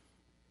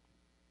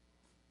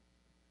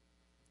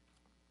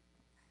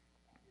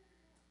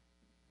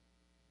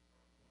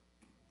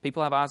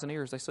 People have eyes and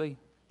ears. They see.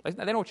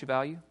 They know what you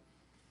value.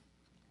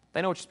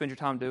 They know what you spend your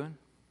time doing.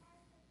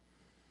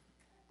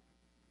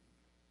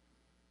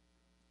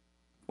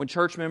 When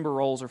church member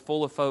rolls are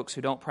full of folks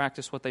who don't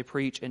practice what they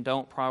preach and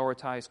don't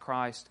prioritize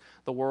Christ,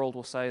 the world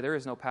will say, there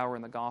is no power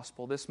in the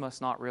gospel. This must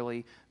not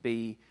really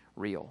be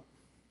real.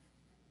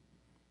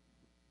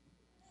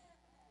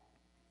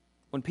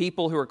 When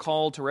people who are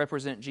called to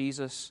represent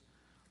Jesus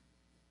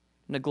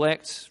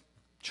neglect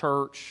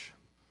church,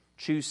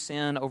 choose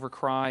sin over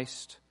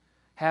Christ,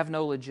 have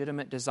no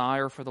legitimate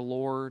desire for the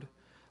Lord,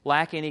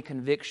 lack any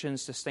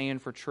convictions to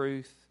stand for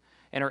truth,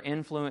 and are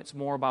influenced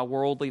more by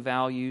worldly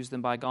values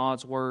than by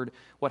God's Word,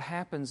 what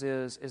happens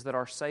is that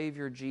our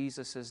Savior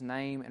Jesus'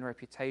 name and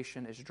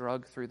reputation is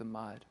dragged through the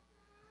mud.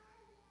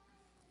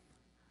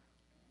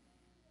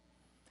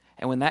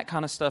 And when that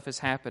kind of stuff is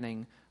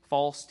happening,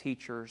 false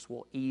teachers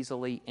will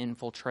easily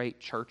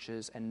infiltrate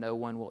churches and no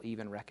one will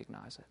even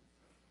recognize it.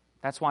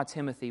 That's why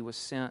Timothy was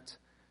sent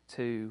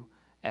to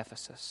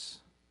Ephesus.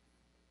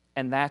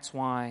 And that's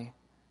why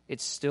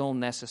it's still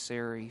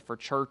necessary for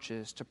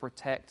churches to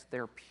protect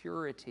their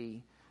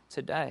purity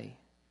today.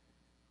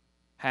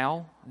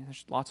 How?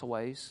 There's lots of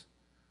ways.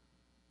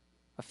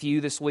 A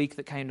few this week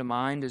that came to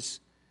mind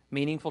is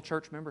meaningful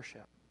church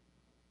membership.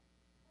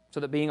 So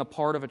that being a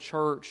part of a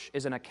church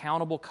is an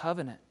accountable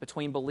covenant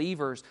between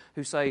believers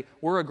who say,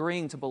 we're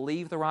agreeing to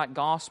believe the right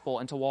gospel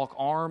and to walk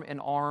arm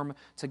in arm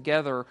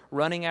together,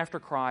 running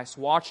after Christ,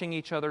 watching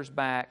each other's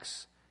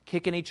backs,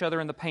 kicking each other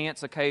in the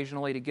pants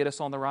occasionally to get us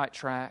on the right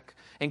track,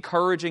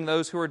 encouraging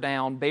those who are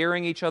down,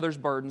 bearing each other's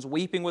burdens,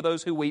 weeping with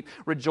those who weep,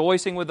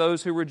 rejoicing with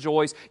those who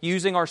rejoice,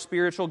 using our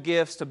spiritual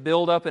gifts to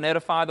build up and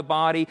edify the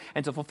body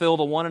and to fulfill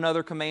the one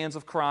another commands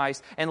of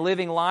Christ, and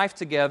living life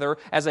together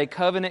as a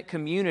covenant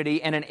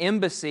community and an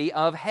embassy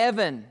of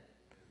heaven.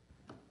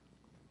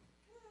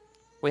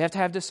 We have to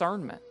have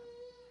discernment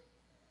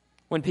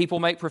when people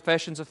make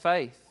professions of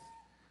faith.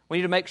 We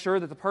need to make sure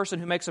that the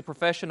person who makes a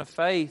profession of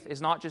faith is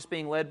not just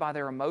being led by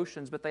their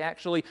emotions, but they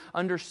actually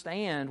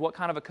understand what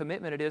kind of a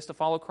commitment it is to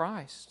follow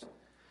Christ.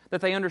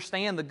 That they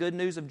understand the good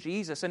news of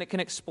Jesus and it can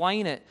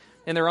explain it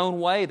in their own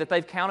way, that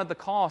they've counted the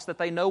cost, that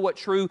they know what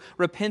true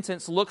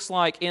repentance looks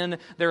like in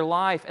their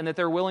life, and that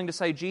they're willing to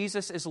say,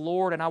 Jesus is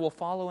Lord and I will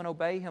follow and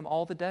obey Him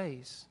all the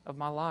days of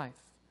my life.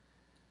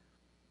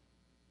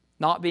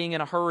 Not being in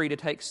a hurry to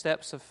take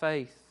steps of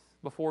faith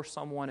before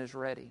someone is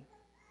ready.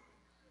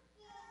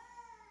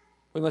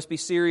 We must be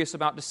serious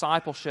about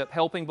discipleship,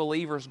 helping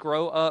believers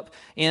grow up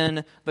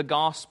in the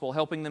gospel,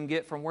 helping them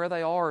get from where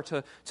they are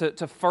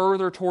to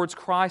further towards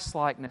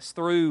Christ-likeness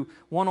through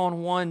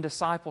one-on-one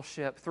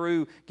discipleship,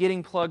 through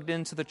getting plugged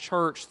into the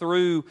church,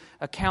 through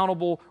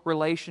accountable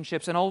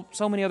relationships, and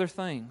so many other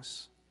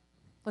things.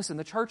 Listen,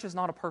 the church is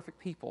not a perfect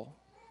people.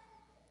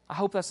 I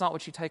hope that's not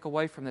what you take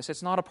away from this.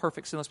 It's not a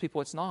perfect, sinless people.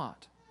 It's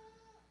not.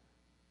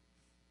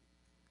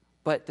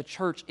 But the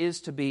church is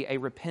to be a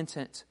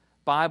repentant,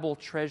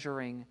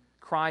 Bible-treasuring,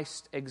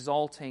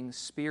 Christ-exalting,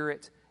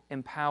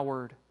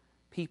 Spirit-empowered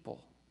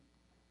people.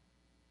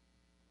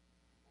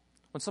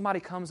 When somebody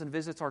comes and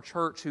visits our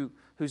church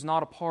who's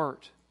not a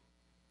part,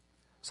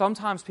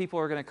 sometimes people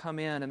are going to come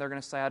in and they're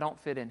going to say, I don't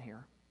fit in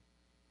here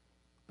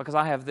because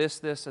I have this,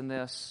 this, and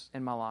this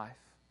in my life.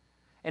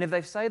 And if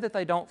they say that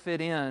they don't fit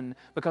in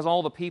because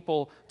all the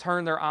people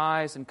turn their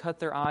eyes and cut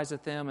their eyes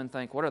at them and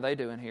think, what are they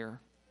doing here?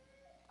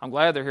 I'm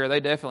glad they're here.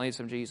 They definitely need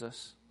some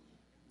Jesus.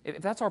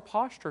 If that's our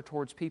posture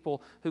towards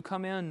people who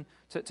come in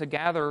to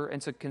gather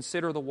and to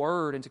consider the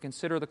Word and to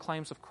consider the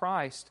claims of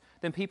Christ,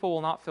 then people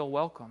will not feel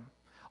welcome.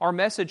 Our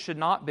message should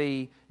not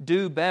be,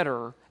 do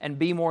better and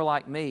be more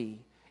like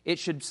me. It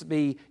should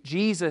be,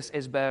 Jesus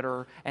is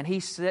better, and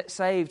He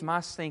saved my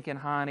stinking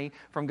hiney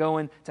from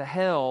going to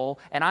hell,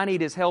 and I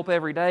need His help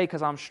every day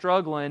because I'm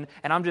struggling,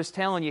 and I'm just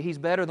telling you, He's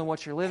better than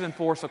what you're living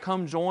for, so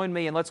come join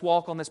me and let's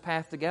walk on this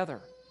path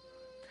together.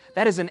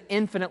 That is an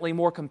infinitely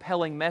more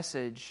compelling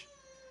message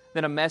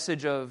than a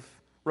message of,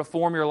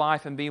 reform your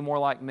life and be more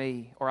like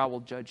me, or I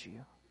will judge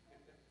you.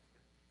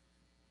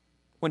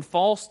 When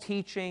false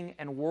teaching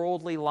and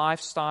worldly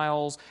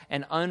lifestyles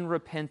and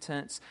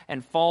unrepentance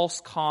and false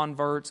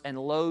converts and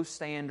low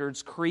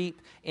standards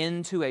creep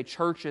into a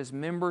church's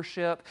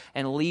membership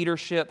and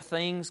leadership,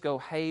 things go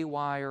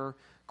haywire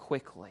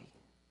quickly.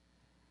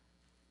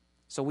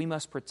 So we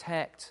must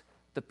protect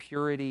the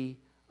purity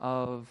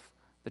of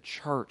the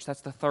church.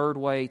 That's the third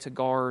way to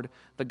guard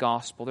the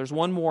gospel. There's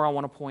one more I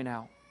want to point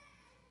out.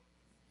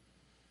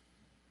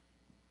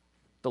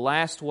 The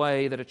last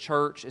way that a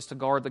church is to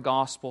guard the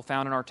gospel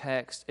found in our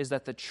text is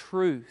that the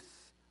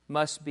truth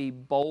must be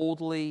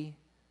boldly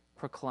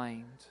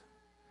proclaimed.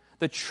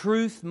 The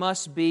truth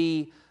must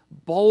be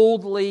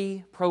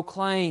boldly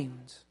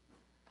proclaimed.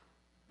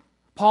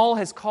 Paul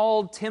has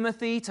called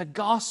Timothy to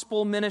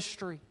gospel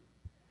ministry.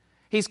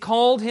 He's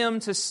called him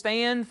to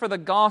stand for the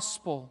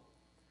gospel,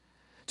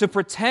 to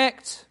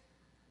protect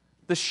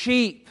the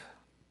sheep,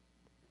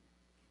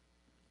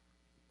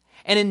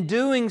 and in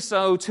doing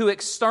so, to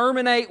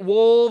exterminate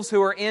wolves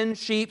who are in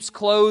sheep's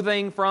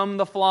clothing from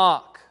the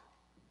flock.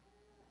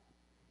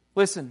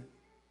 Listen,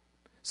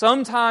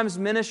 sometimes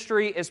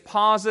ministry is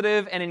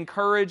positive and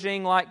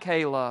encouraging like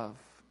K-Love.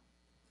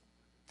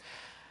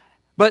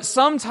 But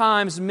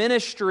sometimes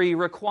ministry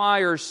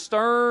requires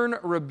stern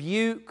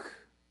rebuke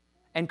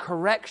and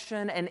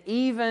correction and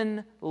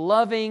even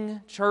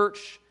loving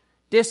church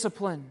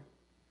discipline.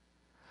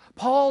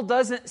 Paul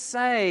doesn't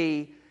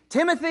say,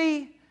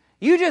 Timothy,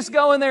 you just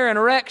go in there and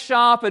wreck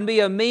shop and be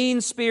a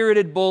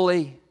mean-spirited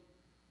bully.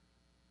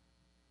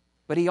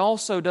 But he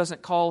also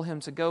doesn't call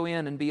him to go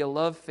in and be a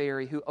love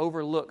fairy who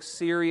overlooks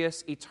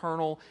serious,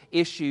 eternal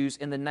issues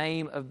in the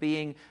name of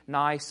being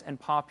nice and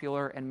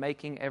popular and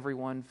making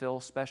everyone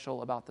feel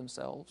special about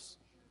themselves.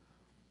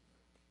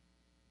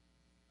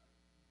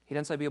 He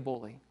doesn't say be a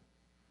bully.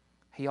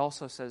 He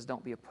also says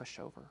don't be a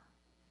pushover.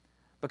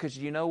 Because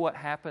you know what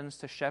happens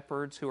to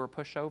shepherds who are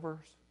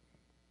pushovers?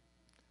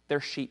 Their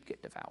sheep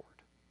get devoured.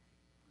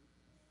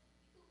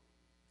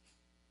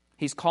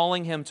 He's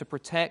calling him to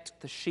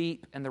protect the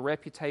sheep and the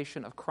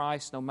reputation of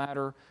Christ no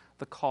matter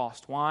the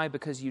cost. Why?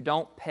 Because you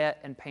don't pet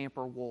and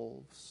pamper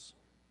wolves.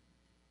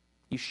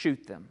 You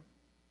shoot them.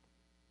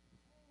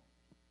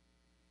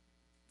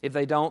 If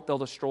they don't, they'll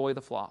destroy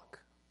the flock.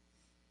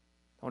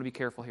 I want to be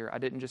careful here. I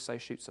didn't just say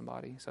shoot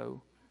somebody.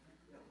 So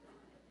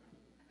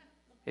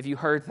if you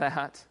heard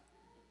that,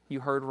 you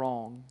heard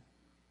wrong.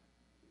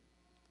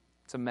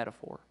 It's a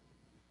metaphor.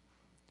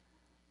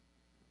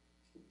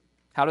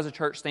 How does a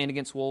church stand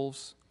against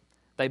wolves?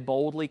 They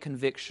boldly,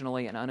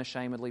 convictionally, and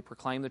unashamedly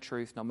proclaim the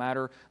truth no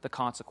matter the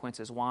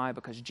consequences. Why?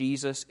 Because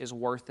Jesus is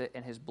worth it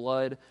and His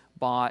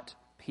blood-bought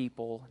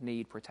people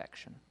need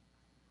protection.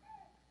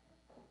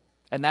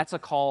 And that's a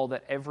call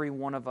that every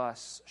one of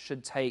us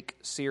should take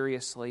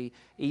seriously,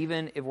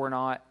 even if we're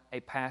not a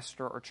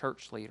pastor or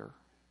church leader.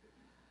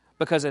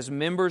 Because as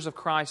members of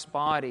Christ's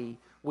body,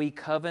 we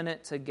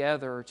covenant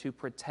together to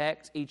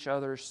protect each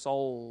other's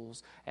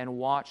souls and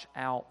watch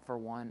out for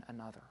one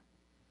another.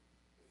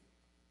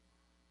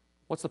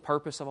 What's the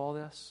purpose of all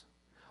this?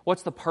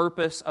 What's the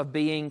purpose of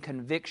being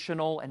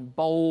convictional and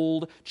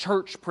bold,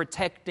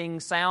 church-protecting,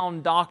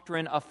 sound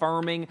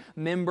doctrine-affirming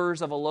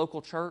members of a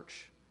local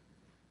church?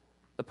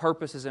 The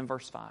purpose is in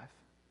verse 5.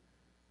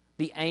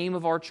 The aim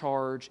of our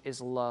charge is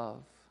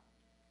love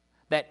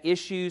that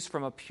issues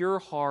from a pure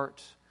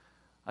heart,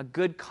 a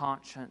good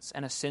conscience,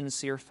 and a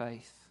sincere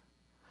faith.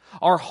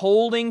 Our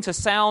holding to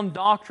sound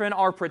doctrine,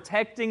 our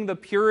protecting the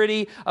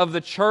purity of the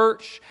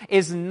church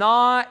is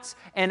not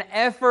an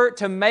effort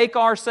to make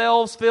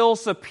ourselves feel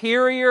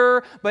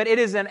superior, but it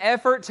is an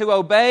effort to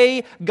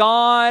obey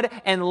God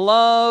and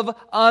love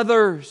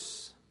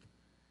others.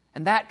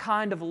 And that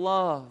kind of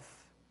love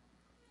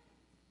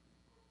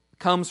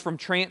comes from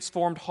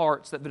transformed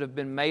hearts that have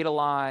been made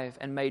alive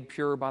and made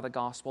pure by the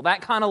gospel. That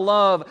kind of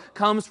love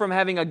comes from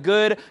having a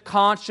good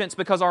conscience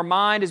because our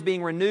mind is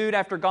being renewed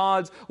after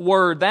God's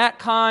Word. That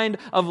kind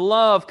of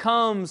love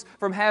comes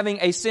from having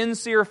a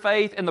sincere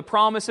faith in the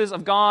promises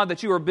of God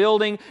that you are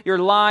building your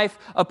life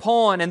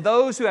upon. And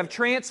those who have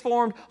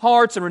transformed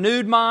hearts and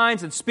renewed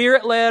minds and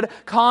Spirit-led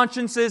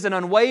consciences and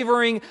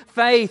unwavering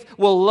faith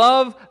will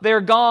love their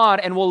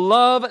God and will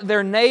love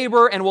their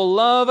neighbor and will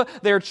love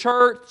their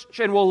church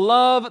and will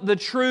love the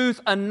truth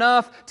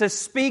enough to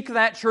speak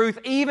that truth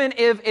even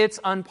if it's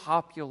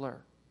unpopular.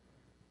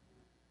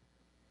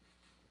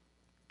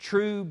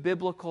 True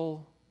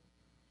biblical,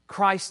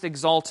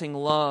 Christ-exalting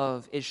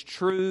love is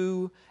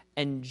true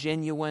and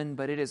genuine,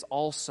 but it is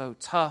also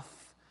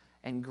tough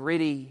and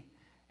gritty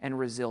and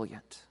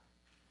resilient.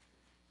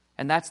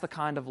 And that's the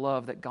kind of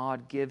love that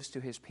God gives to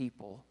His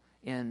people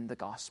in the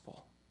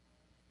gospel.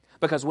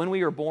 Because when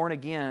we are born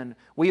again,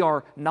 we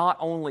are not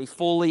only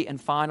fully and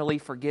finally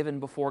forgiven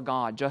before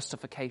God,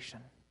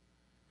 justification.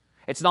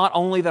 It's not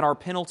only that our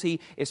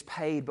penalty is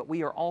paid, but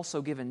we are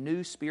also given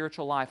new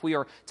spiritual life. We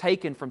are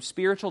taken from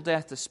spiritual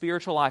death to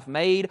spiritual life,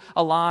 made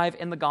alive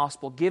in the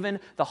gospel, given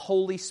the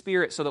Holy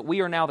Spirit so that we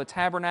are now the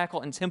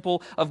tabernacle and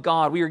temple of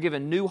God. We are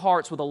given new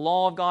hearts with the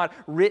law of God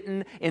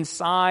written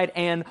inside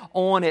and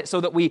on it so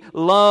that we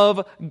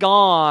love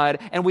God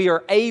and we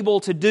are able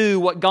to do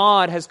what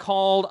God has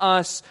called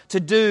us to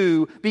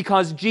do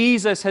because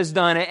Jesus has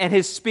done it and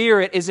His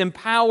Spirit is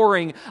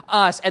empowering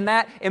us. And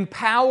that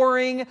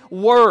empowering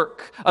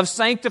work of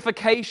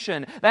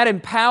sanctification, that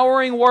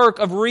empowering work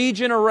of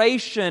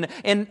regeneration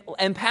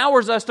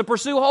empowers us to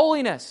pursue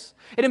holiness.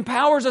 It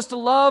empowers us to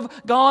love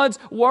God's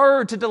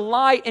Word, to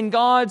delight in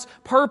God's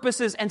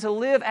purposes, and to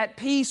live at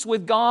peace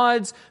with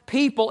God's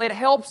people. It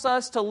helps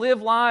us to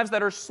live lives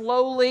that are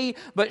slowly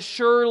but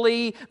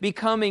surely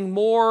becoming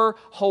more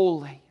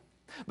holy,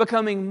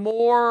 becoming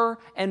more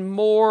and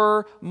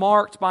more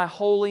marked by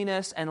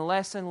holiness and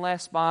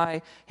less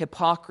by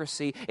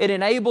hypocrisy. It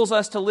enables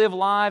us to live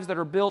lives that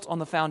are built on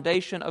the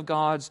foundation of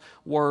God's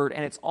Word,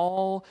 and it's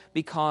all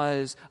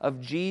because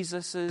of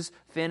Jesus'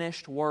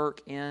 finished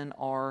work in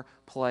our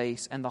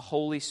place and the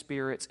Holy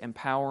Spirit's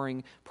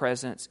empowering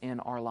presence in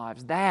our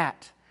lives.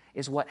 That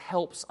is what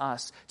helps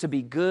us to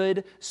be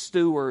good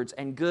stewards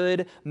and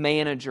good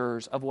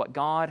managers of what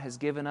God has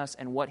given us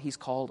and what He's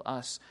called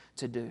us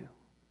to do.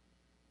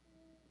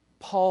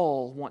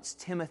 Paul wants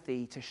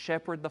Timothy to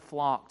shepherd the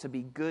flock, to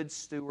be good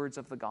stewards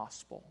of the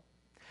gospel.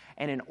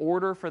 And in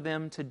order for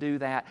them to do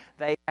that,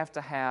 they have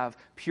to have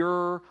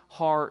pure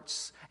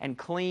hearts and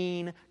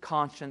clean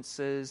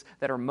consciences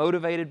that are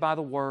motivated by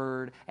the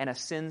Word and a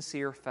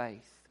sincere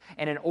faith.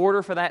 And in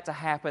order for that to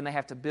happen, they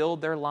have to build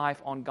their life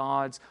on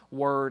God's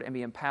Word and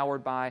be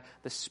empowered by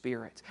the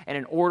Spirit. And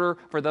in order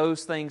for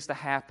those things to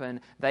happen,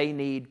 they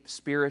need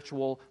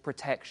spiritual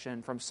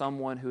protection from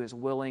someone who is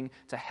willing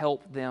to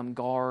help them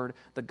guard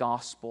the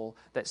gospel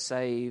that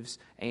saves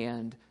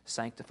and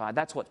sanctifies.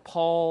 That's what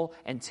Paul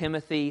and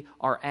Timothy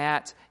are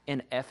at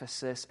in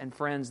Ephesus. And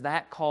friends,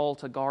 that call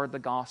to guard the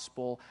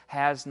gospel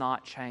has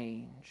not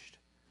changed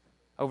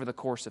over the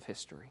course of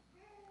history.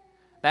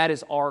 That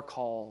is our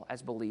call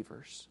as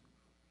believers.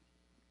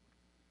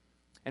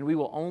 And we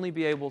will only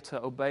be able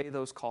to obey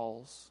those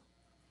calls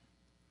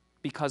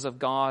because of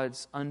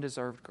God's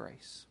undeserved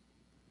grace.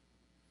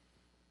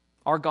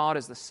 Our God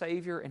is the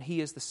Savior and He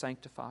is the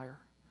Sanctifier.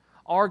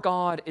 Our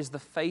God is the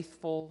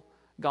faithful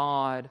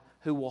God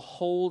who will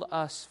hold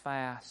us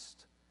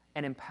fast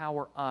and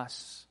empower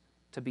us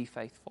to be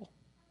faithful.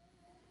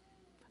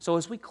 So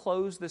as we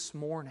close this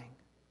morning,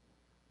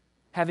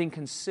 having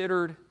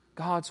considered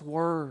God's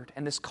Word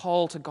and this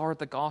call to guard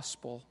the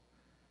gospel,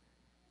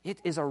 it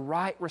is a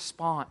right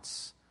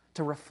response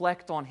to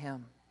reflect on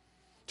Him,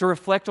 to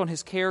reflect on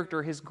His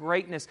character, His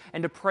greatness,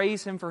 and to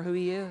praise Him for who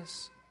He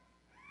is.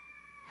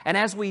 And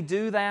as we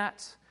do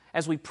that,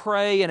 as we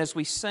pray and as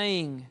we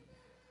sing,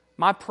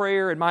 my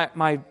prayer and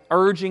my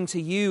urging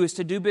to you is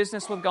to do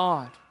business with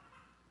God.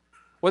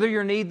 Whether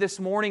your need this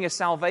morning is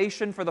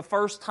salvation for the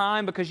first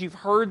time because you've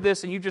heard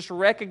this and you just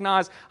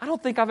recognize, I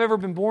don't think I've ever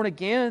been born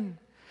again.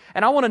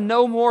 And I want to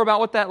know more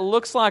about what that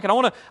looks like. And I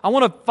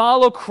want to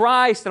follow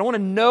Christ. And I want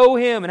to know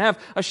Him and have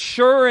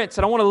assurance.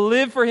 And I want to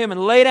live for Him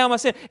and lay down my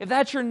sin. If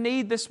that's your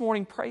need this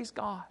morning, praise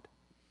God.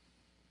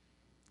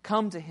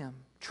 Come to Him.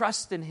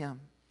 Trust in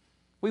Him.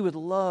 We would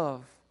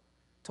love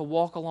to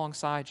walk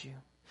alongside you.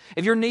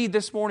 If your need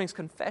this morning is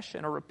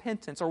confession or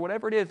repentance or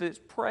whatever it is, if it's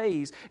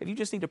praise, if you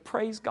just need to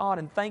praise God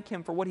and thank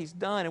Him for what He's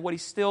done and what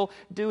He's still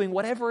doing,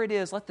 whatever it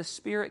is, let the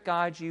Spirit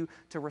guide you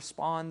to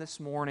respond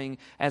this morning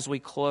as we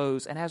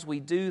close. And as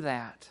we do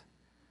that,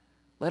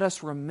 let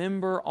us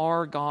remember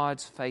our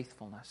God's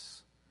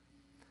faithfulness,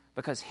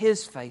 because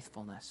His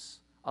faithfulness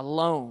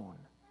alone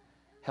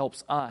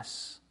helps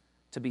us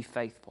to be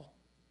faithful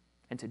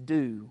and to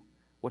do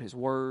what His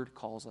Word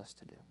calls us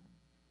to do.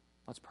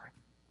 Let's pray.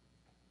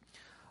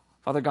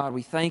 Father God,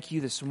 we thank You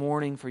this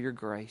morning for Your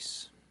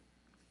grace.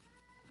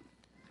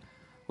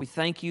 We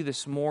thank You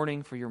this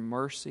morning for Your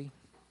mercy.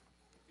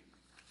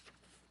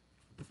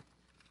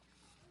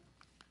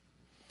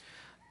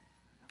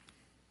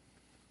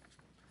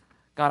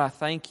 God, I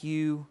thank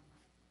You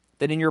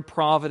that in Your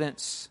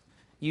providence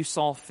You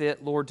saw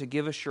fit, Lord, to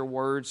give us Your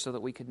word so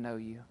that we could know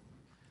You.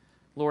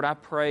 Lord, I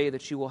pray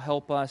that You will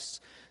help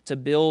us to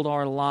build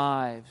our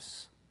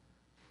lives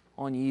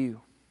on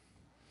You,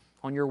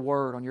 on Your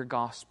word, on Your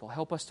gospel.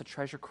 Help us to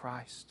treasure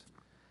Christ.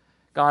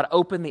 God,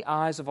 open the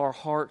eyes of our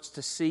hearts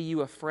to see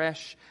You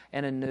afresh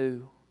and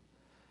anew.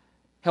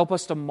 Help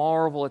us to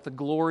marvel at the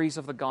glories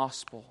of the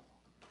gospel.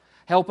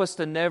 Help us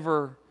to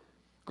never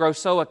grow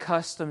so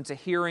accustomed to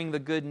hearing the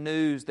good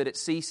news that it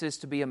ceases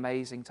to be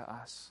amazing to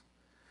us.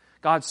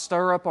 God,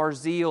 stir up our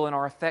zeal and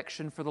our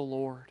affection for the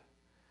Lord.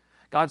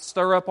 God,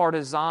 stir up our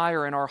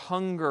desire and our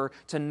hunger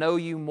to know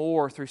You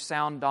more through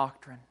sound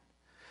doctrine.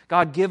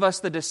 God, give us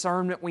the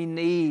discernment we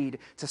need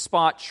to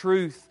spot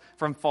truth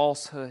from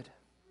falsehood.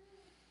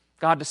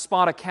 God, to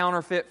spot a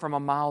counterfeit from a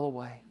mile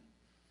away.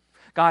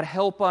 God,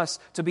 help us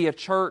to be a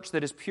church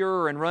that is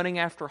pure and running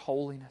after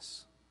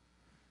holiness.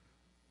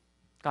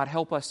 God,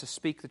 help us to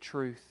speak the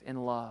truth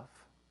in love.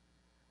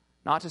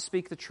 Not to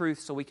speak the truth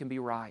so we can be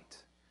right.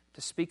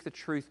 To speak the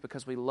truth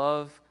because we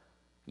love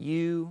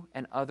You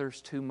and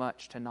others too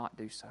much to not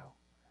do so.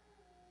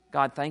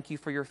 God, thank You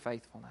for Your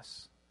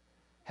faithfulness.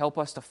 Help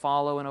us to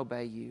follow and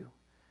obey You.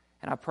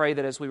 And I pray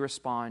that as we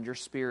respond, Your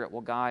Spirit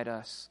will guide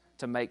us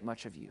to make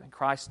much of You. In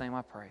Christ's name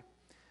I pray.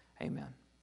 Amen.